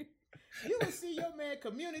angry. You will see your man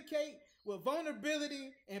communicate with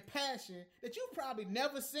vulnerability and passion that you've probably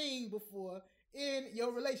never seen before in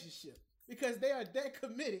your relationship, because they are that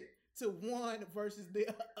committed to one versus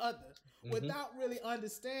the other, without really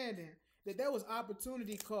understanding that there was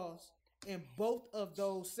opportunity cost in both of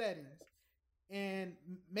those settings. And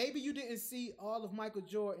maybe you didn't see all of Michael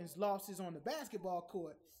Jordan's losses on the basketball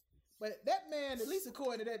court, but that man, at least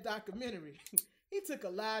according to that documentary, he took a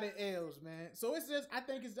lot of L's, man. So it's just, I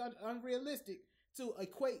think it's unrealistic to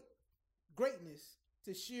equate greatness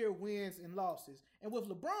to sheer wins and losses. And with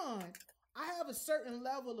LeBron, I have a certain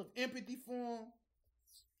level of empathy for him,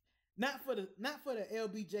 not for the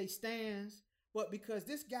LBJ stands, but because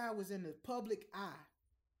this guy was in the public eye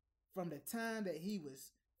from the time that he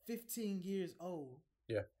was 15 years old,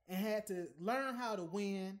 and had to learn how to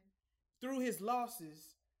win through his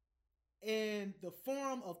losses in the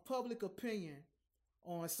form of public opinion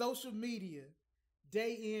on social media,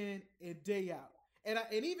 day in and day out. And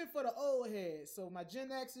even for the old heads, so my Gen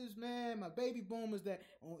Xers, man, my baby boomers, that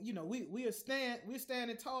we're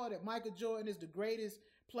standing tall that Michael Jordan is the greatest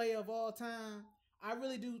player of all time. I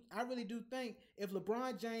really do think if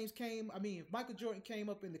if Michael Jordan came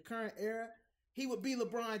up in the current era, he would be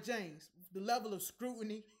LeBron James. The level of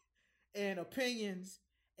scrutiny and opinions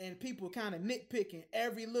and people kind of nitpicking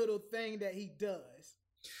every little thing that he does.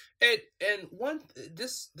 And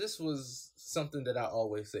this was something that I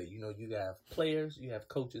always say. You have players, you have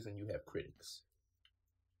coaches, and you have critics.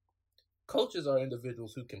 Coaches are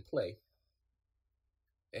individuals who can play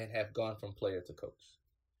and have gone from player to coach.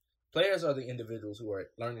 Players are the individuals who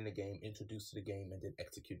are learning the game, introduced to the game, and then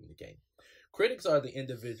executing the game. Critics are the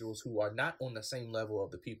individuals who are not on the same level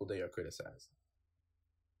of the people they are criticizing.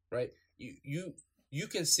 Right? you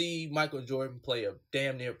can see Michael Jordan play a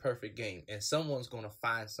damn near perfect game, and someone's going to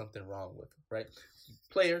find something wrong with him, right?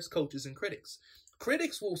 Players, coaches, and critics.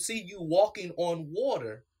 Critics will see you walking on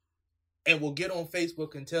water and will get on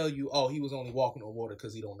Facebook and tell you, oh, he was only walking on water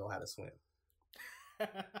because he don't know how to swim.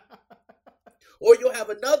 Or you'll have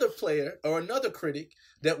another player or another critic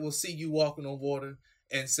that will see you walking on water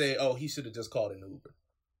and say, oh, he should have just called an Uber.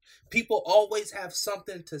 People always have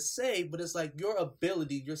something to say, but it's like your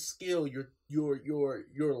ability, your skill, your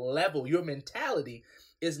level, your mentality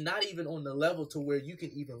is not even on the level to where you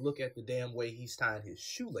can even look at the damn way he's tying his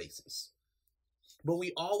shoelaces. But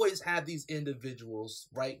we always have these individuals,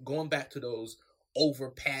 right? Going back to those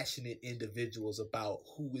over-passionate individuals about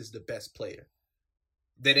who is the best player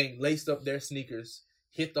that ain't laced up their sneakers,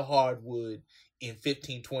 hit the hardwood in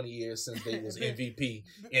 15, 20 years since they was MVP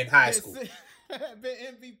in high school. Been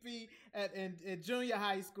MVP in junior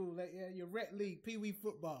high school, your rec league, Pee Wee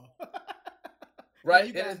football. Right?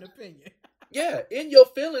 You got an opinion. Yeah, in your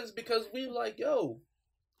feelings, because we like, yo,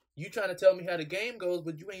 you trying to tell me how the game goes,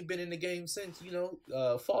 but you ain't been in the game since,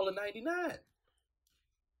 fall of 99.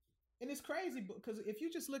 And it's crazy because if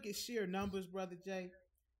you just look at sheer numbers, Brother Jay,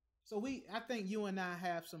 so I think you and I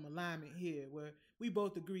have some alignment here where we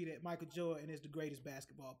both agree that Michael Jordan is the greatest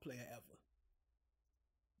basketball player ever.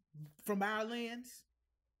 From our lens,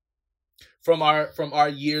 from our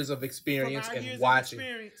years of experience and watching,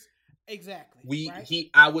 exactly.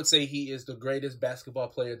 I would say he is the greatest basketball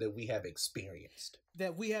player that we have experienced.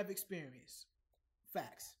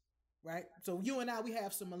 Facts, right? So you and I, we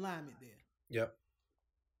have some alignment there. Yep.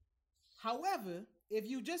 However, if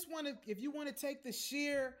you want to take the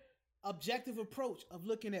sheer objective approach of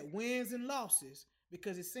looking at wins and losses,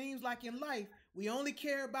 because it seems like in life we only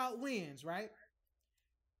care about wins, right?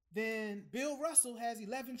 Then Bill Russell has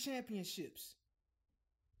 11 championships.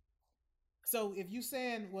 So if you're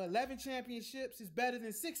saying, 11 championships is better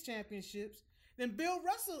than 6 championships, then Bill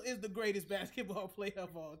Russell is the greatest basketball player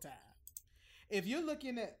of all time. If you're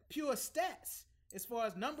looking at pure stats, as far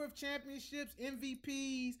as number of championships,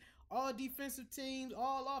 MVPs, all defensive teams,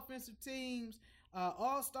 all offensive teams,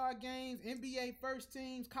 all-star games, NBA first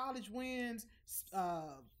teams, college wins,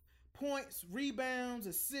 points, rebounds,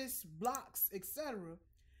 assists, blocks, etc.,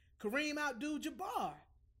 Kareem Abdul-Jabbar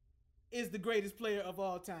is the greatest player of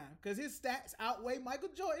all time because his stats outweigh Michael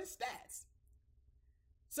Jordan's stats.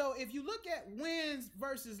 So if you look at wins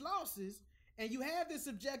versus losses and you have this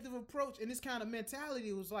subjective approach and this kind of mentality,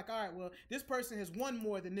 it was like, all right, this person has won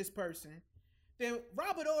more than this person, then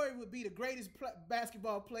Robert Horry would be the greatest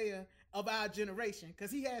basketball player of our generation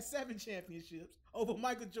because he has 7 championships over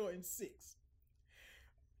Michael Jordan's 6.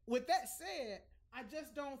 With that said, I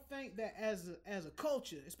just don't think that as a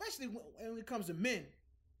culture, especially when it comes to men,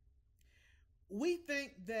 we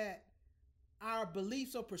think that our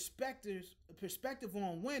beliefs or perspective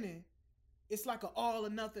on winning, it's like an all or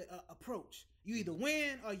nothing approach. You either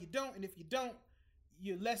win or you don't, and if you don't,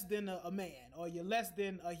 you're less than a man, or you're less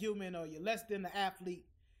than a human, or you're less than an athlete.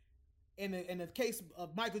 In the case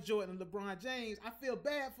of Michael Jordan and LeBron James, I feel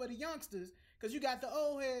bad for the youngsters because you got the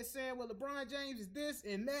old heads saying, well, LeBron James is this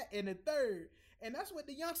and that and the third. And that's what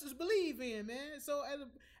the youngsters believe in, man. So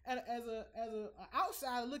as a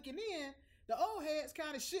outsider looking in, the old heads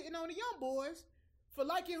kind of shitting on the young boys for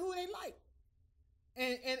liking who they like.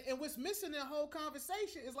 And what's missing in the whole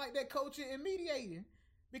conversation is like that coaching and mediating,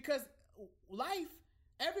 because life,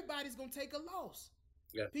 everybody's gonna take a loss.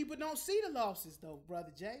 Yeah. People don't see the losses though,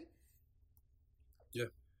 Brother Jay. Yeah.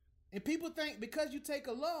 And people think because you take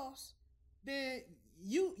a loss, then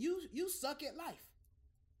you suck at life.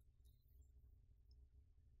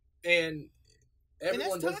 And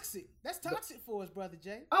that's toxic. That's toxic for us, Brother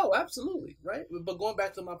Jay. Oh, absolutely, right? But going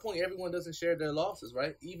back to my point, everyone doesn't share their losses,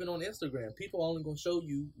 right? Even on Instagram, people only going to show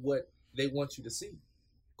you what they want you to see.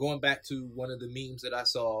 Going back to one of the memes that I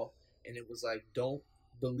saw, and it was like, don't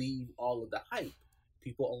believe all of the hype.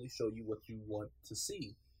 People only show you what you want to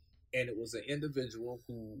see. And it was an individual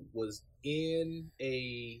who was in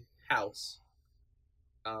a house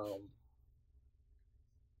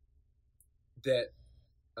that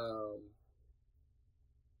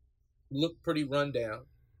looked pretty run down,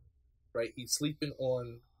 right? He's sleeping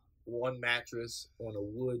on one mattress on a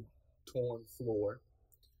wood torn floor.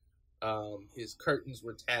 His curtains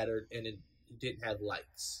were tattered and he didn't have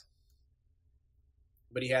lights.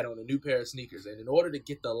 But he had on a new pair of sneakers. And in order to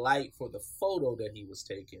get the light for the photo that he was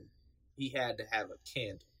taking, he had to have a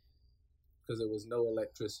candle because there was no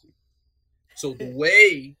electricity. So the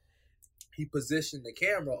way he positioned the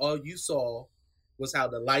camera, all you saw was how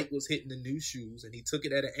the light was hitting the new shoes, and he took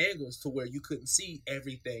it at an angle to where you couldn't see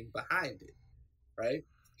everything behind it, right?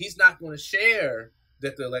 He's not going to share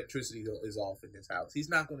that the electricity is off in his house. He's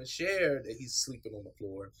not going to share that he's sleeping on the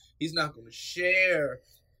floor. He's not going to share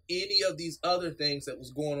any of these other things that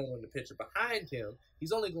was going on in the picture behind him.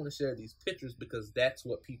 He's only going to share these pictures because that's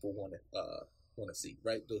what people want to see,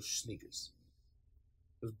 right? Those sneakers,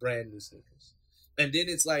 those brand new sneakers. And then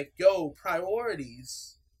it's like, yo,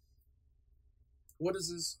 priorities. What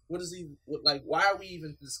is this? Why are we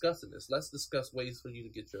even discussing this? Let's discuss ways for you to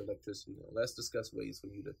get your electricity on. Let's discuss ways for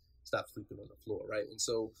you to stop sleeping on the floor, right? And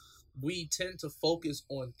so we tend to focus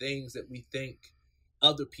on things that we think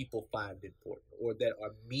other people find important or that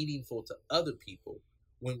are meaningful to other people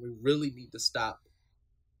when we really need to stop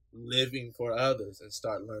living for others and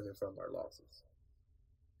start learning from our losses.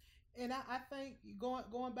 And I think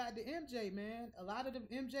going back to MJ, man, a lot of the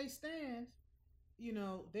MJ stands, you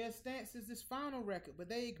know, their stance is this final record, but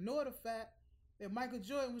they ignore the fact that Michael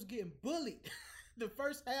Jordan was getting bullied the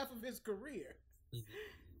first half of his career.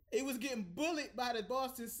 Mm-hmm. He was getting bullied by the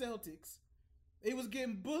Boston Celtics. He was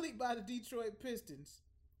getting bullied by the Detroit Pistons.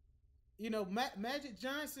 You know, Magic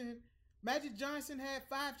Johnson had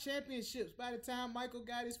 5 championships by the time Michael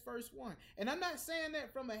got his first one. And I'm not saying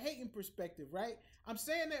that from a hating perspective, right? I'm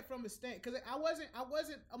saying that from a stand, because I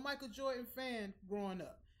wasn't a Michael Jordan fan growing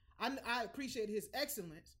up. I appreciate his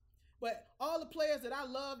excellence, but all the players that I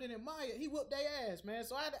loved and admired, he whooped their ass, man.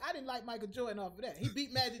 So I didn't like Michael Jordan off of that. He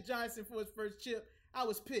beat Magic Johnson for his first chip. I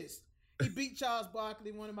was pissed. He beat Charles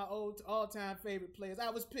Barkley, one of my all-time favorite players.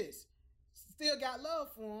 I was pissed. Still got love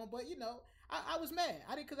for him, but you know, I was mad.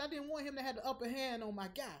 Because I didn't want him to have the upper hand on my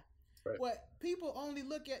guy. Right. But people only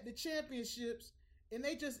look at the championships and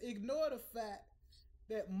they just ignore the fact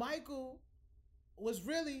that Michael was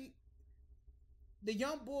really the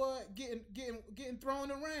young boy getting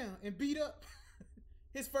thrown around and beat up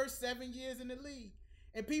his first 7 years in the league.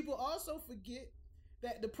 And people also forget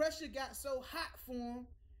that the pressure got so hot for him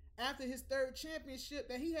after his 3rd championship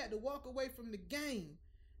that he had to walk away from the game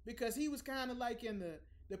because he was kind of like in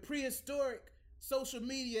the prehistoric social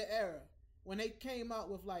media era when they came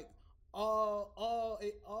out with like all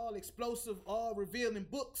explosive, all revealing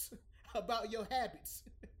books about your habits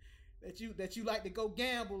that you like to go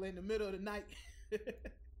gamble in the middle of the night.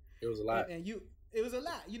 It was a lot. It was a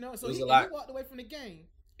lot, you know. So he walked away from the game.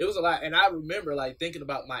 It was a lot, and I remember like thinking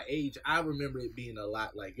about my age. I remember it being a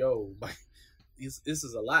lot. Like, yo, this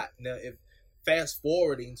is a lot. Now, if fast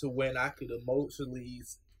forwarding to when I could emotionally,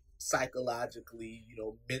 psychologically, you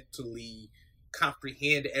know, mentally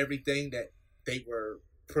comprehend everything that they were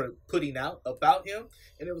putting out about him,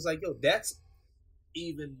 and it was like, yo, that's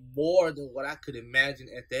even more than what I could imagine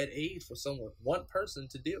at that age for one person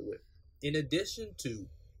to deal with. In addition to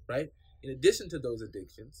those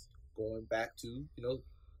addictions, going back to, you know,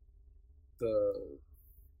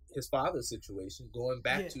 his father's situation, going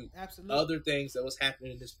back to absolutely other things that was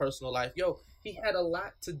happening in his personal life. Yo, he had a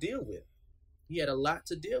lot to deal with.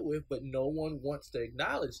 But no one wants to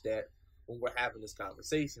acknowledge that when we're having this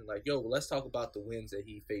conversation. Like, yo, let's talk about the wins that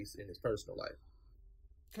he faced in his personal life.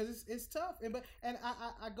 Because it's tough. And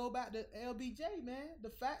I go back to LBJ, man.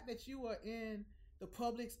 The fact that you are in the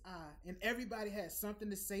public's eye and everybody has something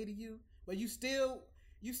to say to you, but you still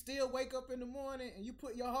wake up in the morning and you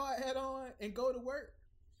put your hard hat on and go to work.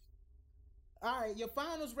 All right, your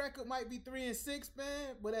finals record might be 3-6,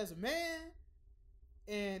 man, but as a man,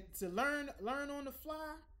 and to learn on the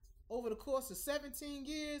fly over the course of 17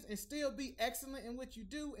 years and still be excellent in what you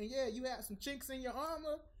do, and yeah, you have some chinks in your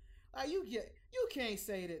armor, you can't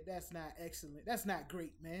say that's not excellent. That's not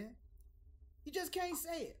great, man. You just can't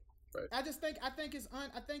say it. Right. I think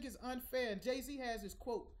it's unfair. And Jay-Z has this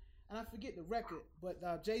quote, and I forget the record,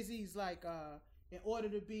 but Jay-Z's like, in order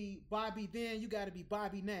to be Bobby then, you got to be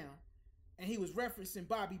Bobby now, and he was referencing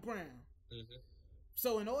Bobby Brown. Mm-hmm.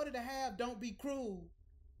 So in order to have Don't Be Cruel,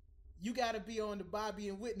 you got to be on the Bobby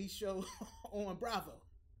and Whitney show on Bravo.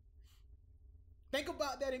 Think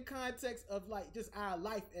about that in context of like just our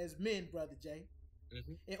life as men, Brother Jay.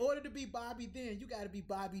 Mm-hmm. In order to be Bobby then, you got to be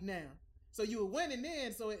Bobby now. So you were winning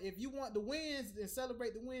then. So if you want the wins and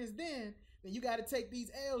celebrate the wins then you got to take these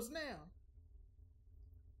L's now.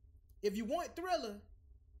 If you want Thriller,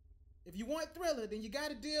 then you got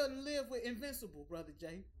to deal and live with Invincible, Brother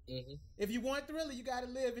Jay. Mm-hmm. If you want Thriller, you got to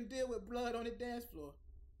live and deal with blood on the dance floor.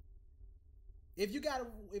 If you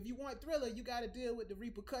want Thriller, you got to deal with the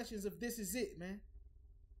repercussions of This Is It, man.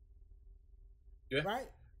 Yeah. Right?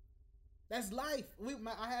 That's life.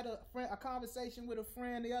 I had a conversation with a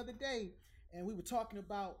friend the other day, and we were talking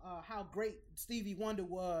about how great Stevie Wonder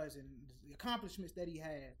was and the accomplishments that he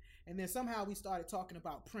had. And then somehow we started talking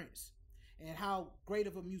about Prince and how great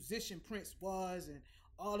of a musician Prince was and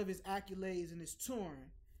all of his accolades and his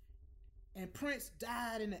touring. And Prince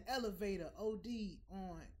died in the elevator, OD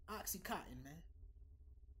on Oxycontin, man.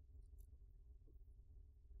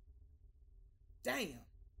 Damn.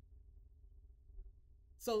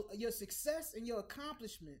 So your success and your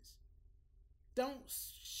accomplishments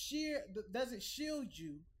doesn't shield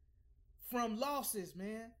you from losses,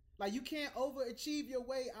 man. Like, you can't overachieve your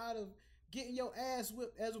way out of getting your ass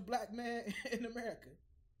whipped as a black man in America.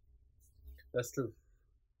 That's true.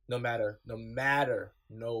 No matter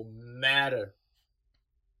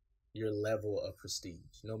your level of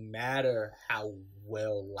prestige, no matter how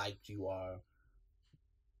well liked you are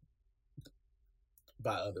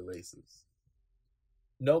by other races,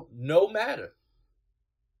 no matter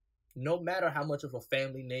how much of a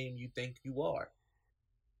family name you think you are,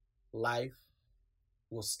 life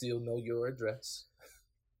will still know your address,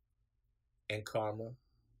 and karma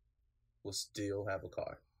will still have a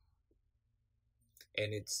card.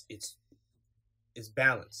 And it's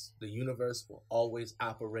balance. The universe will always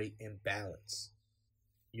operate in balance.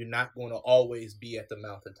 You're not going to always be at the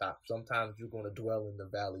mountaintop. Sometimes you're going to dwell in the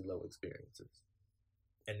valley low experiences,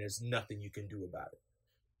 and there's nothing you can do about it.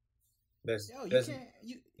 There's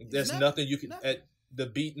nothing you can. The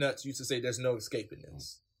beat nuts used to say, "There's no escaping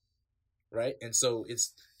this," right? And so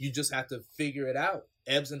you just have to figure it out.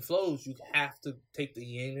 Ebbs and flows. You have to take the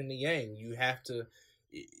yin and the yang. You have to.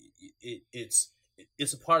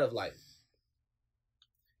 It's a part of life.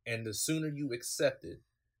 And the sooner you accept it,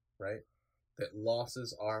 right, that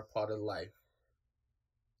losses are a part of life,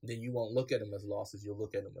 then you won't look at them as losses. You'll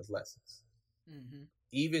look at them as lessons. Mm-hmm.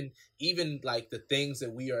 Even like the things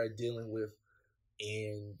that we are dealing with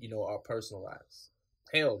in, our personal lives.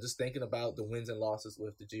 Hell, just thinking about the wins and losses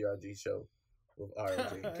with the GRG show with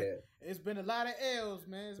RJ and Kev. It's been a lot of L's,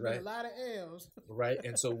 man. Been a lot of L's. Right.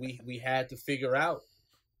 And so we had to figure out,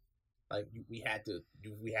 like, we had to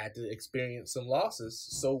experience some losses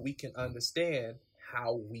so we can understand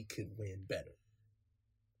how we could win better.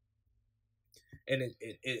 And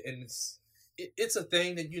it's a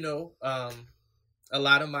thing that, a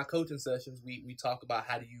lot of my coaching sessions, we talk about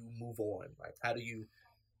how do you move on? Like, how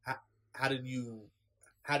do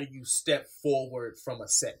you step forward from a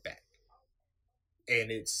setback?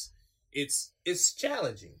 And it's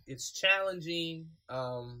challenging. It's challenging,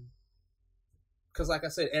 because, like I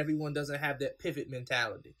said, everyone doesn't have that pivot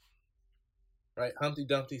mentality, right? Humpty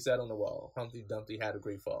Dumpty sat on the wall. Humpty Dumpty had a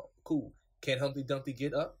great fall. Cool. Can Humpty Dumpty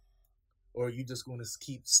get up? Or are you just going to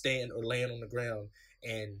keep staying or laying on the ground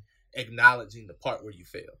and acknowledging the part where you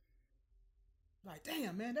fail? Like,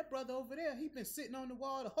 damn, man, that brother over there, he been sitting on the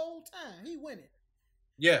wall the whole time. He winning.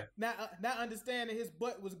 Yeah. Not understanding his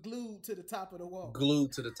butt was glued to the top of the wall.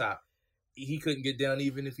 Glued to the top. He couldn't get down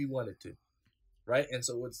even if he wanted to, right? And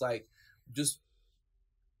so it's like, just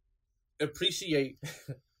appreciate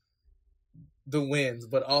the wins,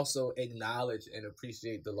 but also acknowledge and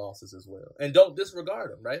appreciate the losses as well. And don't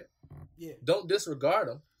disregard them, right? Yeah. Don't disregard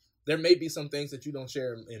them. There may be some things that you don't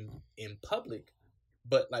share in public,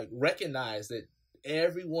 but, like, recognize that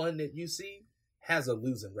everyone that you see has a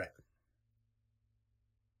losing record.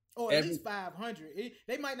 Or at least 500.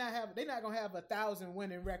 They're not going to have 1,000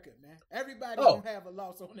 winning record, man. Everybody going to have a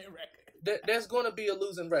loss on their record. There's going to be a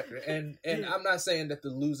losing record. And yeah. I'm not saying that the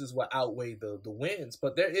losers will outweigh the wins,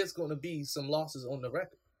 but there is going to be some losses on the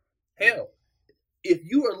record. Hell, if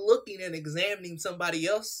you are looking and examining somebody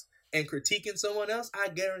else and critiquing someone else, I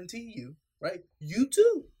guarantee you, right, you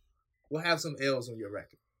too will have some L's on your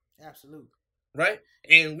record. Absolutely. Right?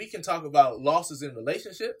 And we can talk about losses in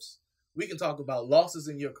relationships. We can talk about losses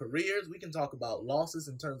in your careers. We can talk about losses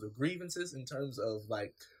in terms of grievances, in terms of,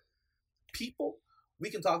 like, people. We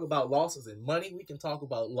can talk about losses in money. We can talk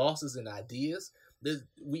about losses in ideas.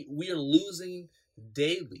 We are losing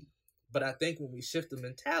daily. But I think when we shift the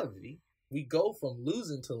mentality, we go from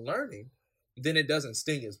losing to learning, then it doesn't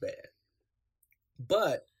sting as bad.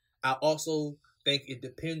 But I also think it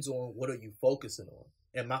depends on what are you focusing on.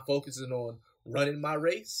 Am I focusing on running my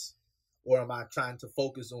race? Or am I trying to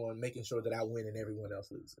focus on making sure that I win and everyone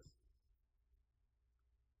else loses?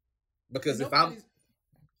 Because if I'm...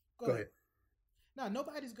 Go ahead. No,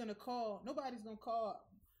 nobody's gonna call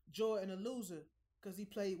Jordan a loser because he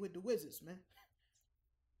played with the Wizards, man.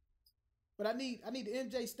 But I need the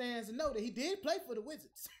MJ stands to know that he did play for the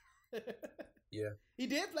Wizards. Yeah. He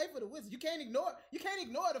did play for the Wizards. You can't ignore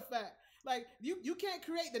the fact. Like, you can't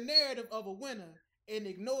create the narrative of a winner and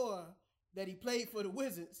ignore that he played for the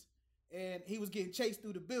Wizards and he was getting chased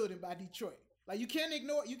through the building by Detroit. Like, you can't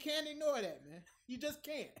ignore that, man. You just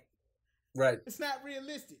can't. Right. It's not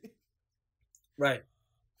realistic. Right.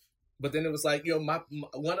 But then it was like,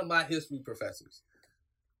 one of my history professors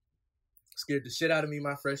Scared the shit out of me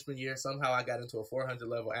my freshman year. Somehow I got into a 400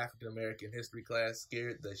 level African American history class.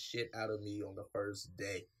 Scared the shit out of me on the first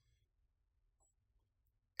day.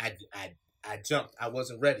 I jumped. I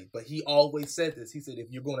wasn't ready. But he always said this. He said, if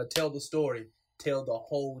you're going to tell the story, tell the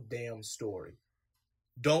whole damn story.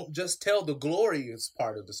 Don't just tell the glorious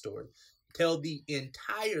part of the story. Tell the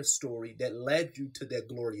entire story that led you to that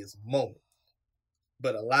glorious moment.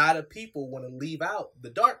 But a lot of people want to leave out the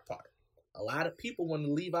dark part. A lot of people want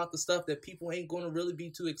to leave out the stuff that people ain't going to really be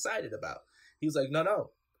too excited about. He's like,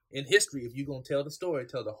 no. In history, if you're going to tell the story,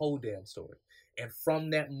 tell the whole damn story. And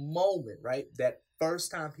from that moment, right, that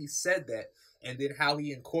first time he said that, and then how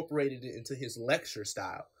he incorporated it into his lecture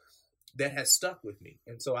style, that has stuck with me.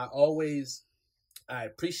 And so I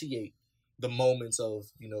appreciate the moments of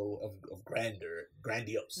grandeur,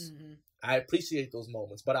 grandiose. Mm-hmm. I appreciate those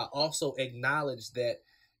moments, but I also acknowledge that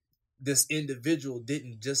this individual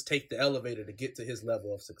didn't just take the elevator to get to his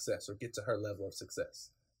level of success or get to her level of success.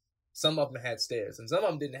 Some of them had stairs, and some of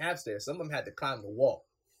them didn't have stairs. Some of them had to climb the wall,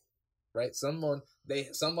 right? Some of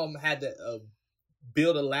them had to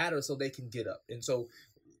build a ladder so they can get up. And so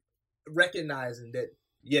recognizing that,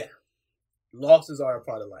 yeah, losses are a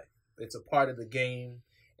part of life. It's a part of the game.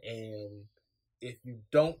 And if you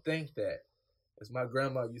don't think that, as my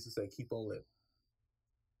grandma used to say, keep on living.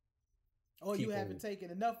 Or you haven't taken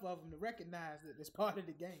enough of them to recognize that it's part of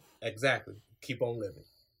the game. Exactly. Keep on living.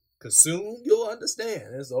 Because soon you'll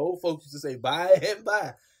understand. As the old folks used to say, by and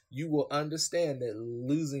by, you will understand that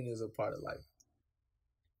losing is a part of life.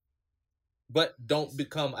 But don't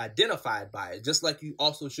become identified by it. Just like you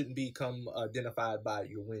also shouldn't become identified by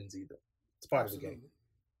your wins either. It's part of the game.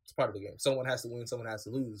 It's part of the game. Someone has to win, someone has to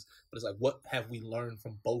lose. But it's like, what have we learned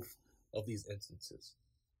from both of these instances?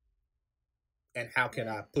 And how can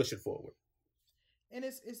I push it forward? And it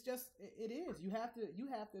is. You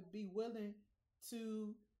have to be willing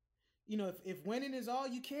to, if winning is all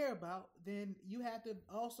you care about, then you have to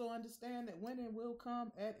also understand that winning will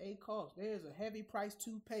come at a cost. There is a heavy price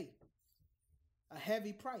to pay. A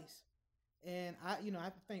heavy price. And I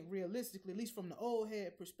have to think realistically, at least from the old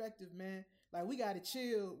head perspective, man, like we gotta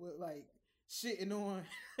chill with like shitting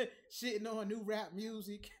on new rap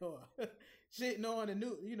music or shitting on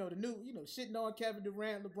shitting on Kevin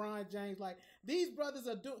Durant, LeBron James. Like these brothers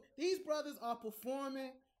are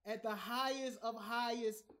performing at the highest of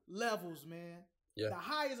highest levels, man. Yeah. The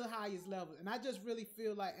highest of highest levels. And I just really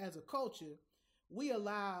feel like as a culture, we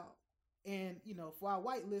allow, and for our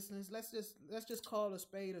white listeners, let's just call a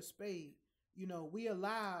spade a spade. We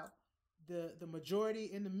allow the majority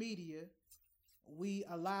in the media, we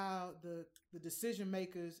allow the decision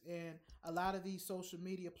makers and a lot of these social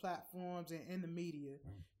media platforms and in the media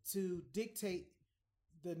to dictate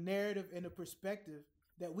the narrative and the perspective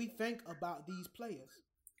that we think about these players.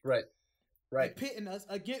 Right. And pitting us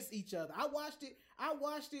against each other. I watched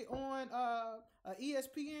it on an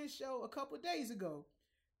ESPN show a couple of days ago.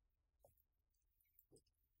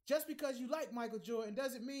 Just because you like Michael Jordan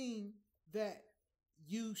doesn't mean that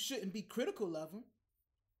you shouldn't be critical of him.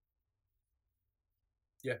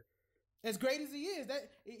 Yeah. As great as he is,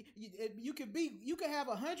 that you can have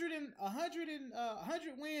 100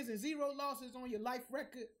 wins and 0 losses on your life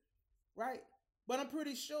record, right? But I'm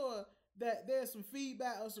pretty sure that there's some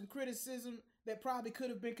feedback or some criticism that probably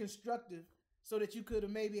could have been constructive, so that you could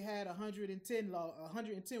have maybe had 110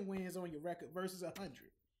 wins on your record versus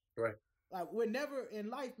 100. Right. Like we're never in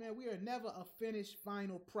life, man. We are never a finished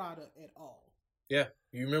final product at all. Yeah,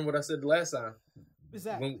 you remember what I said the last time.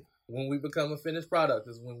 Exactly. When we become a finished product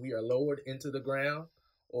is when we are lowered into the ground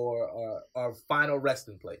or our final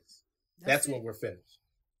resting place. That's when we're finished.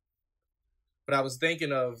 But I was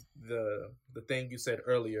thinking of the thing you said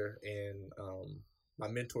earlier, and my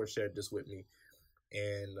mentor shared this with me,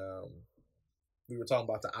 and we were talking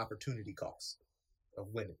about the opportunity cost of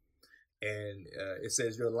winning. And it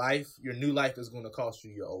says your new life is going to cost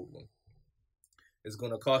you your old one. It's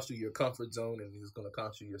going to cost you your comfort zone, and it's going to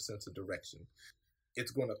cost you your sense of direction.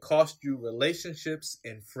 It's going to cost you relationships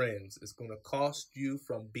and friends. It's going to cost you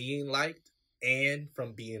from being liked and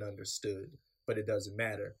from being understood. But it doesn't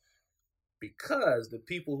matter, because the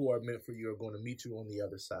people who are meant for you are going to meet you on the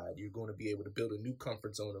other side. You're going to be able to build a new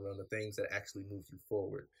comfort zone around the things that actually move you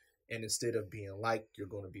forward. And instead of being liked, you're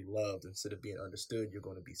going to be loved. Instead of being understood, you're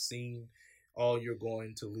going to be seen. All you're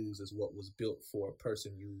going to lose is what was built for a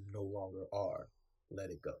person you no longer are.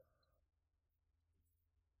 Let it go.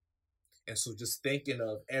 And so just thinking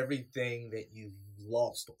of everything that you've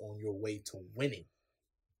lost on your way to winning,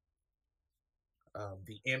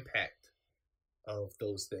 the impact of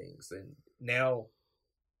those things. And now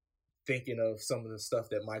thinking of some of the stuff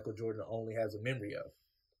that Michael Jordan only has a memory of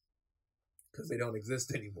because they don't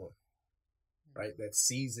exist anymore. right? That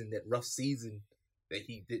season, that rough season that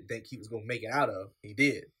he didn't think he was going to make it out of, he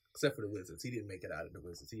did. Except for the Wizards, he didn't make it out of the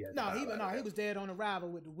Wizards. He had he was dead on arrival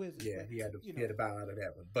with the Wizards. Yeah, but, he had to bow out of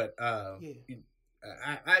that one. But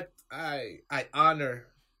I honor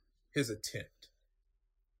his attempt.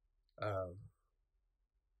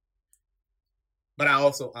 But I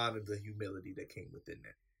also honor the humility that came within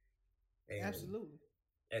that. And, absolutely.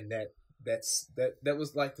 And that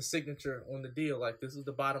was like the signature on the deal. Like, this is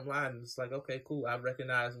the bottom line. It's like, okay, cool. I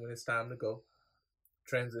recognize when it's time to go.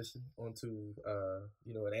 Transition onto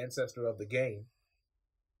an ancestor of the game,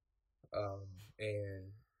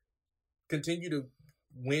 and continue to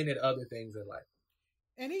win at other things in life.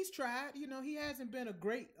 And he's tried. He hasn't been a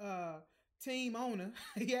great team owner.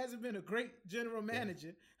 He hasn't been a great general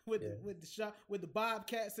manager with the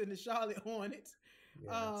Bobcats and the Charlotte Hornets.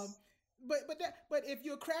 Yes. But if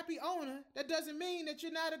you're a crappy owner, that doesn't mean that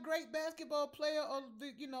you're not a great basketball player or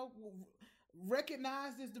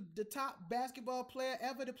recognized as the top basketball player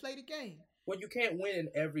ever to play the game. Well, you can't win in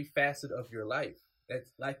every facet of your life.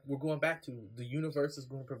 That's like we're going back to the universe is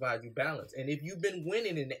going to provide you balance. And if you've been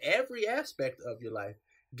winning in every aspect of your life,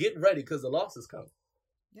 get ready because the losses come.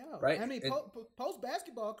 Yeah, right. I mean, post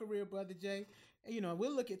basketball career, Brother Jay.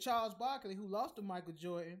 We'll look at Charles Barkley, who lost to Michael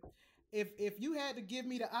Jordan. If you had to give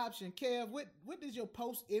me the option, Kev, what does your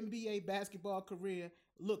post NBA basketball career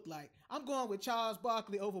look like? I'm going with Charles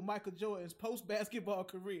Barkley over Michael Jordan's post basketball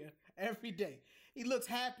career every day. He looks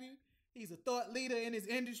happy. He's a thought leader in his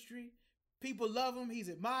industry. People love him. He's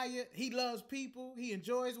admired. He loves people. He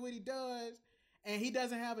enjoys what he does. And he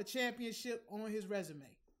doesn't have a championship on his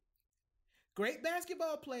resume. Great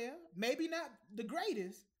basketball player. Maybe not the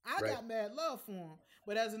greatest. I got mad love for him.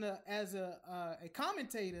 But as a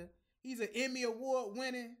commentator, he's an Emmy Award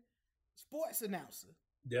winning sports announcer.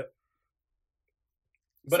 Yep.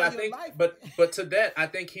 But so I think, but to that, I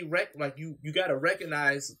think you got to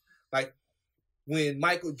recognize, like, when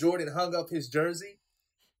Michael Jordan hung up his jersey,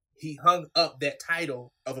 he hung up that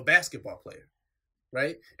title of a basketball player,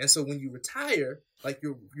 right? And so when you retire, like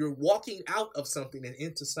you're walking out of something and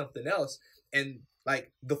into something else, and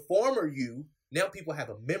like the former you, now people have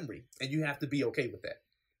a memory, and you have to be okay with that.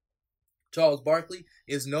 Charles Barkley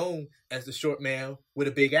is known as the short man with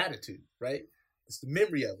a big attitude, right? It's the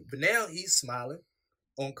memory of it. But now he's smiling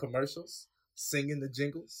on commercials, singing the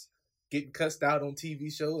jingles, getting cussed out on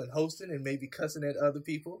TV show and hosting and maybe cussing at other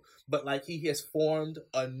people. But like he has formed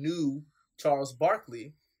a new Charles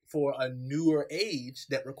Barkley for a newer age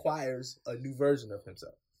that requires a new version of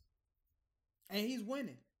himself. And he's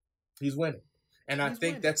winning. He's winning. And I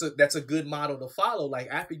think that's a good model to follow. Like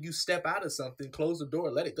after you step out of something, close the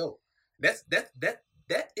door, let it go.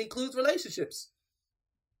 That includes relationships.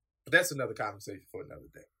 But that's another conversation for another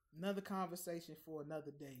day. Another conversation for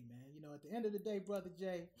another day, man. At the end of the day, Brother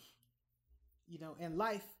Jay, in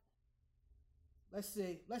life, let's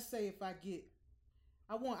say if I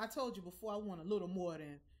told you before, I want a little more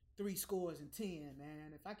than 3 scores and 10,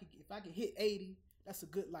 man. If I could hit 80, that's a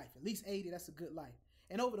good life. At least 80, that's a good life.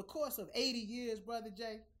 And over the course of 80 years, Brother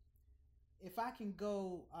Jay, if I can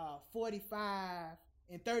go 45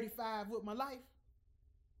 and 35 with my life,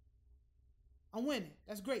 I'm winning.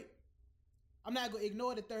 That's great. I'm not going to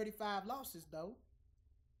ignore the 35 losses, though.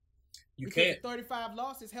 Because 35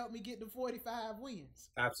 losses helped me get to 45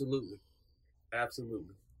 wins. Absolutely.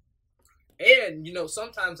 Absolutely. And,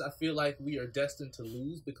 sometimes I feel like we are destined to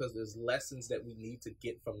lose because there's lessons that we need to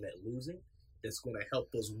get from that losing that's going to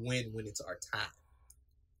help us win when it's our time.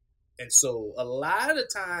 And so a lot of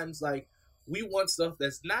times, like, we want stuff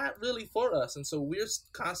that's not really for us. And so we're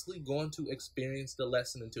constantly going to experience the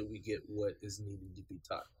lesson until we get what is needed to be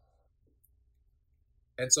taught.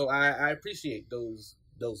 And so I appreciate those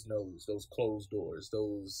no's, those closed doors,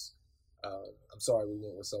 those, I'm sorry we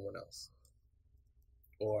went with someone else.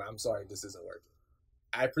 Or I'm sorry this isn't working.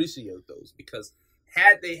 I appreciate those because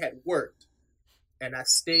had they had worked and I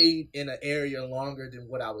stayed in an area longer than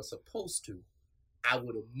what I was supposed to, I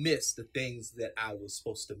would have missed the things that I was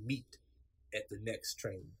supposed to meet at the next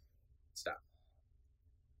train stop.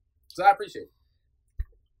 So I appreciate it.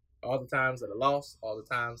 All the times that I lost, all the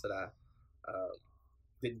times that I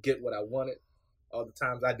didn't get what I wanted, all the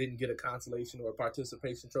times I didn't get a consolation or a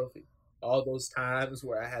participation trophy, all those times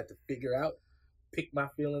where I had to figure out, pick my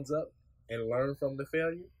feelings up, and learn from the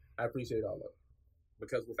failure, I appreciate all of it.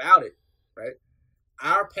 Because without it, right,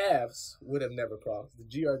 our paths would have never crossed. The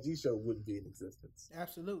GRG show wouldn't be in existence.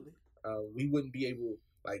 Absolutely. We wouldn't be able,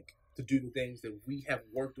 to do the things that we have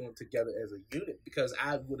worked on together as a unit because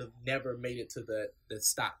I would have never made it to the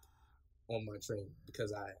stop on my train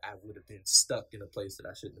because I would have been stuck in a place that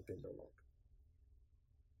I shouldn't have been no longer.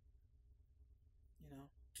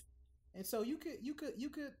 And so you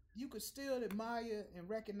could still admire and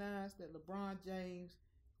recognize that LeBron James,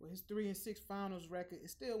 with his 3-6 finals record,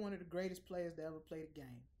 is still one of the greatest players to ever play the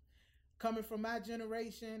game. Coming from my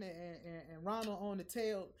generation and Ronald on the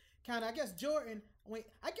tail, kind of, I guess Jordan.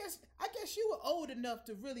 I guess you were old enough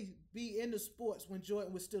to really be into sports when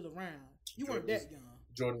Jordan was still around. You weren't that young.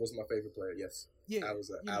 Jordan was my favorite player. Yes. Yeah. I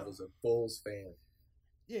was a Bulls fan.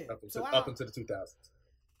 Yeah. Up until the 2000s.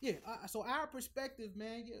 Yeah. So our perspective,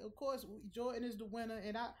 man. Yeah, of course, Jordan is the winner,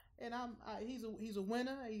 and he's a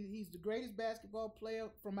winner. He's the greatest basketball player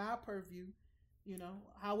from our purview. You know.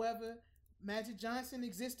 However, Magic Johnson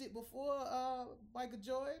existed before Michael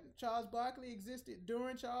Jordan. Charles Barkley existed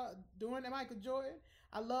during Michael Jordan.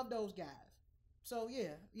 I love those guys. So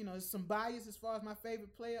yeah, you know, there's some bias as far as my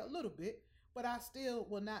favorite player, a little bit, but I still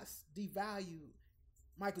will not devalue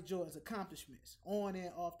Michael Jordan's accomplishments on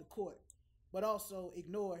and off the court, but also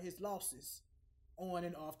ignore his losses on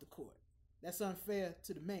and off the court. That's unfair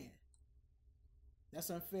to the man. That's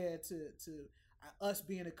unfair to us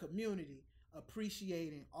being a community,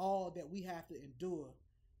 appreciating all that we have to endure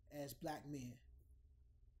as black men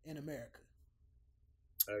in America.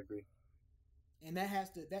 I agree. And that has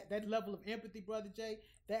to that level of empathy, Brother Jay,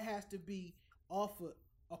 that has to be offered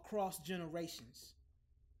across generations.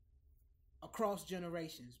 Across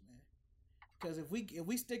generations, man. Because if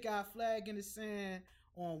we stick our flag in the sand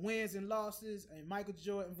on wins and losses and Michael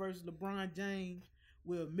Jordan versus LeBron James,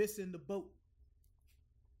 we're missing the boat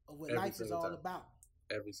of what life is all about.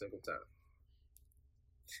 Every single time.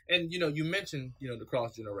 And, you know, you mentioned, you know, the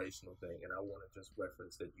cross-generational thing, and I want to just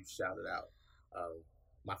reference that you shouted out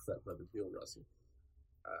my frat brother, Bill Russell.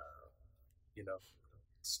 You know,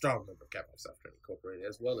 strong member of Capital South Trent Incorporated,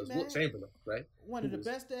 as well as Wilt Chamberlain, right? One of the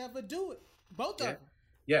best to ever do it. Both of them.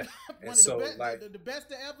 Yeah. One of the best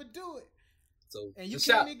to ever do it. So, and you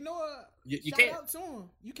can't ignore it. You shout can't. out to him.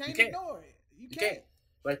 You can't ignore it. You can't.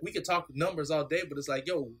 Like, we could talk numbers all day, but it's like,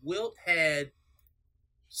 yo, Wilt had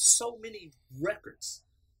so many records.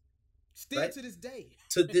 Still right? To this day.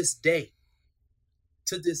 To this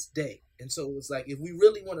day. And so it's like, if we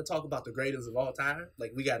really want to talk about the greatest of all time,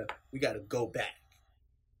 like we gotta go back.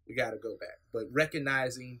 We gotta go back. But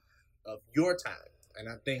recognizing of your time. And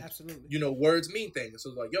I think, absolutely, you know, words mean things.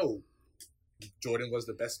 So it's like, yo, Jordan was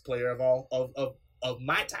the best player of all of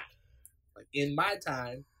my time. Like, in my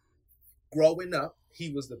time, growing up, he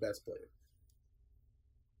was the best player.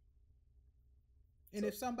 And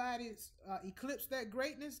if somebody's eclipsed that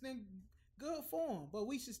greatness, then good for them. But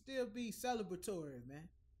we should still be celebratory, man.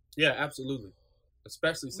 Yeah, absolutely.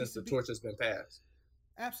 Especially since the torch has been passed.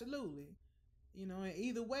 Absolutely. You know, and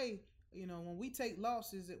either way, you know, when we take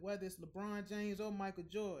losses, whether it's LeBron James or Michael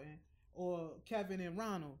Jordan or Kevin and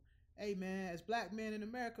Ronald, hey, man, as black men in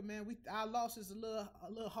America, man, our losses a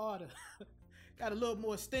little harder. Got a little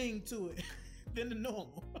more sting to it than the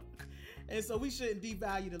normal. And so we shouldn't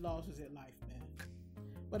devalue the losses in life, man.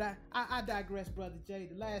 But I digress, Brother Jay.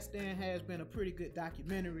 The Last Stand has been a pretty good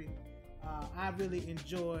documentary. I really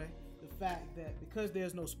enjoy the fact that because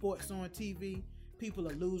there's no sports on TV, people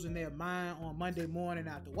are losing their mind on Monday morning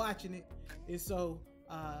after watching it. And so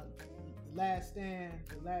the Last Stand,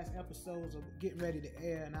 the last episodes are getting ready to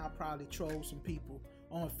air, and I'll probably troll some people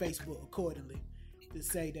on Facebook accordingly to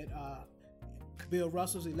say that Bill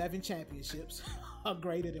Russell's 11 championships are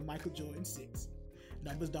greater than Michael Jordan's 6.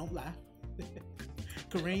 Numbers don't lie.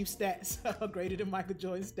 Kareem's stats are greater than Michael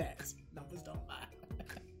Jordan's stats. Numbers don't lie.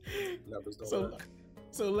 Numbers don't lie.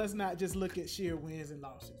 So let's not just look at sheer wins and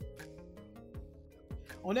losses.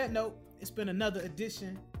 On that note, it's been another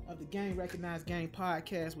edition of the Game Recognized Game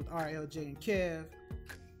podcast with RLJ and Kev.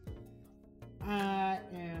 I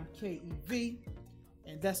am KEV,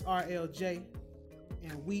 and that's RLJ,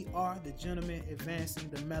 and we are the gentlemen advancing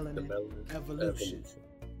the melanin evolution.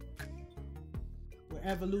 Where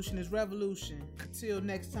evolution is revolution. Until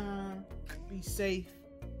next time, be safe.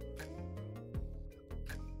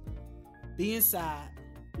 Be inside.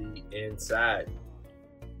 Be inside.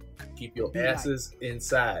 Keep your asses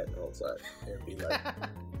inside. Oh, sorry. And be like.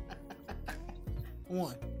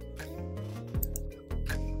 One.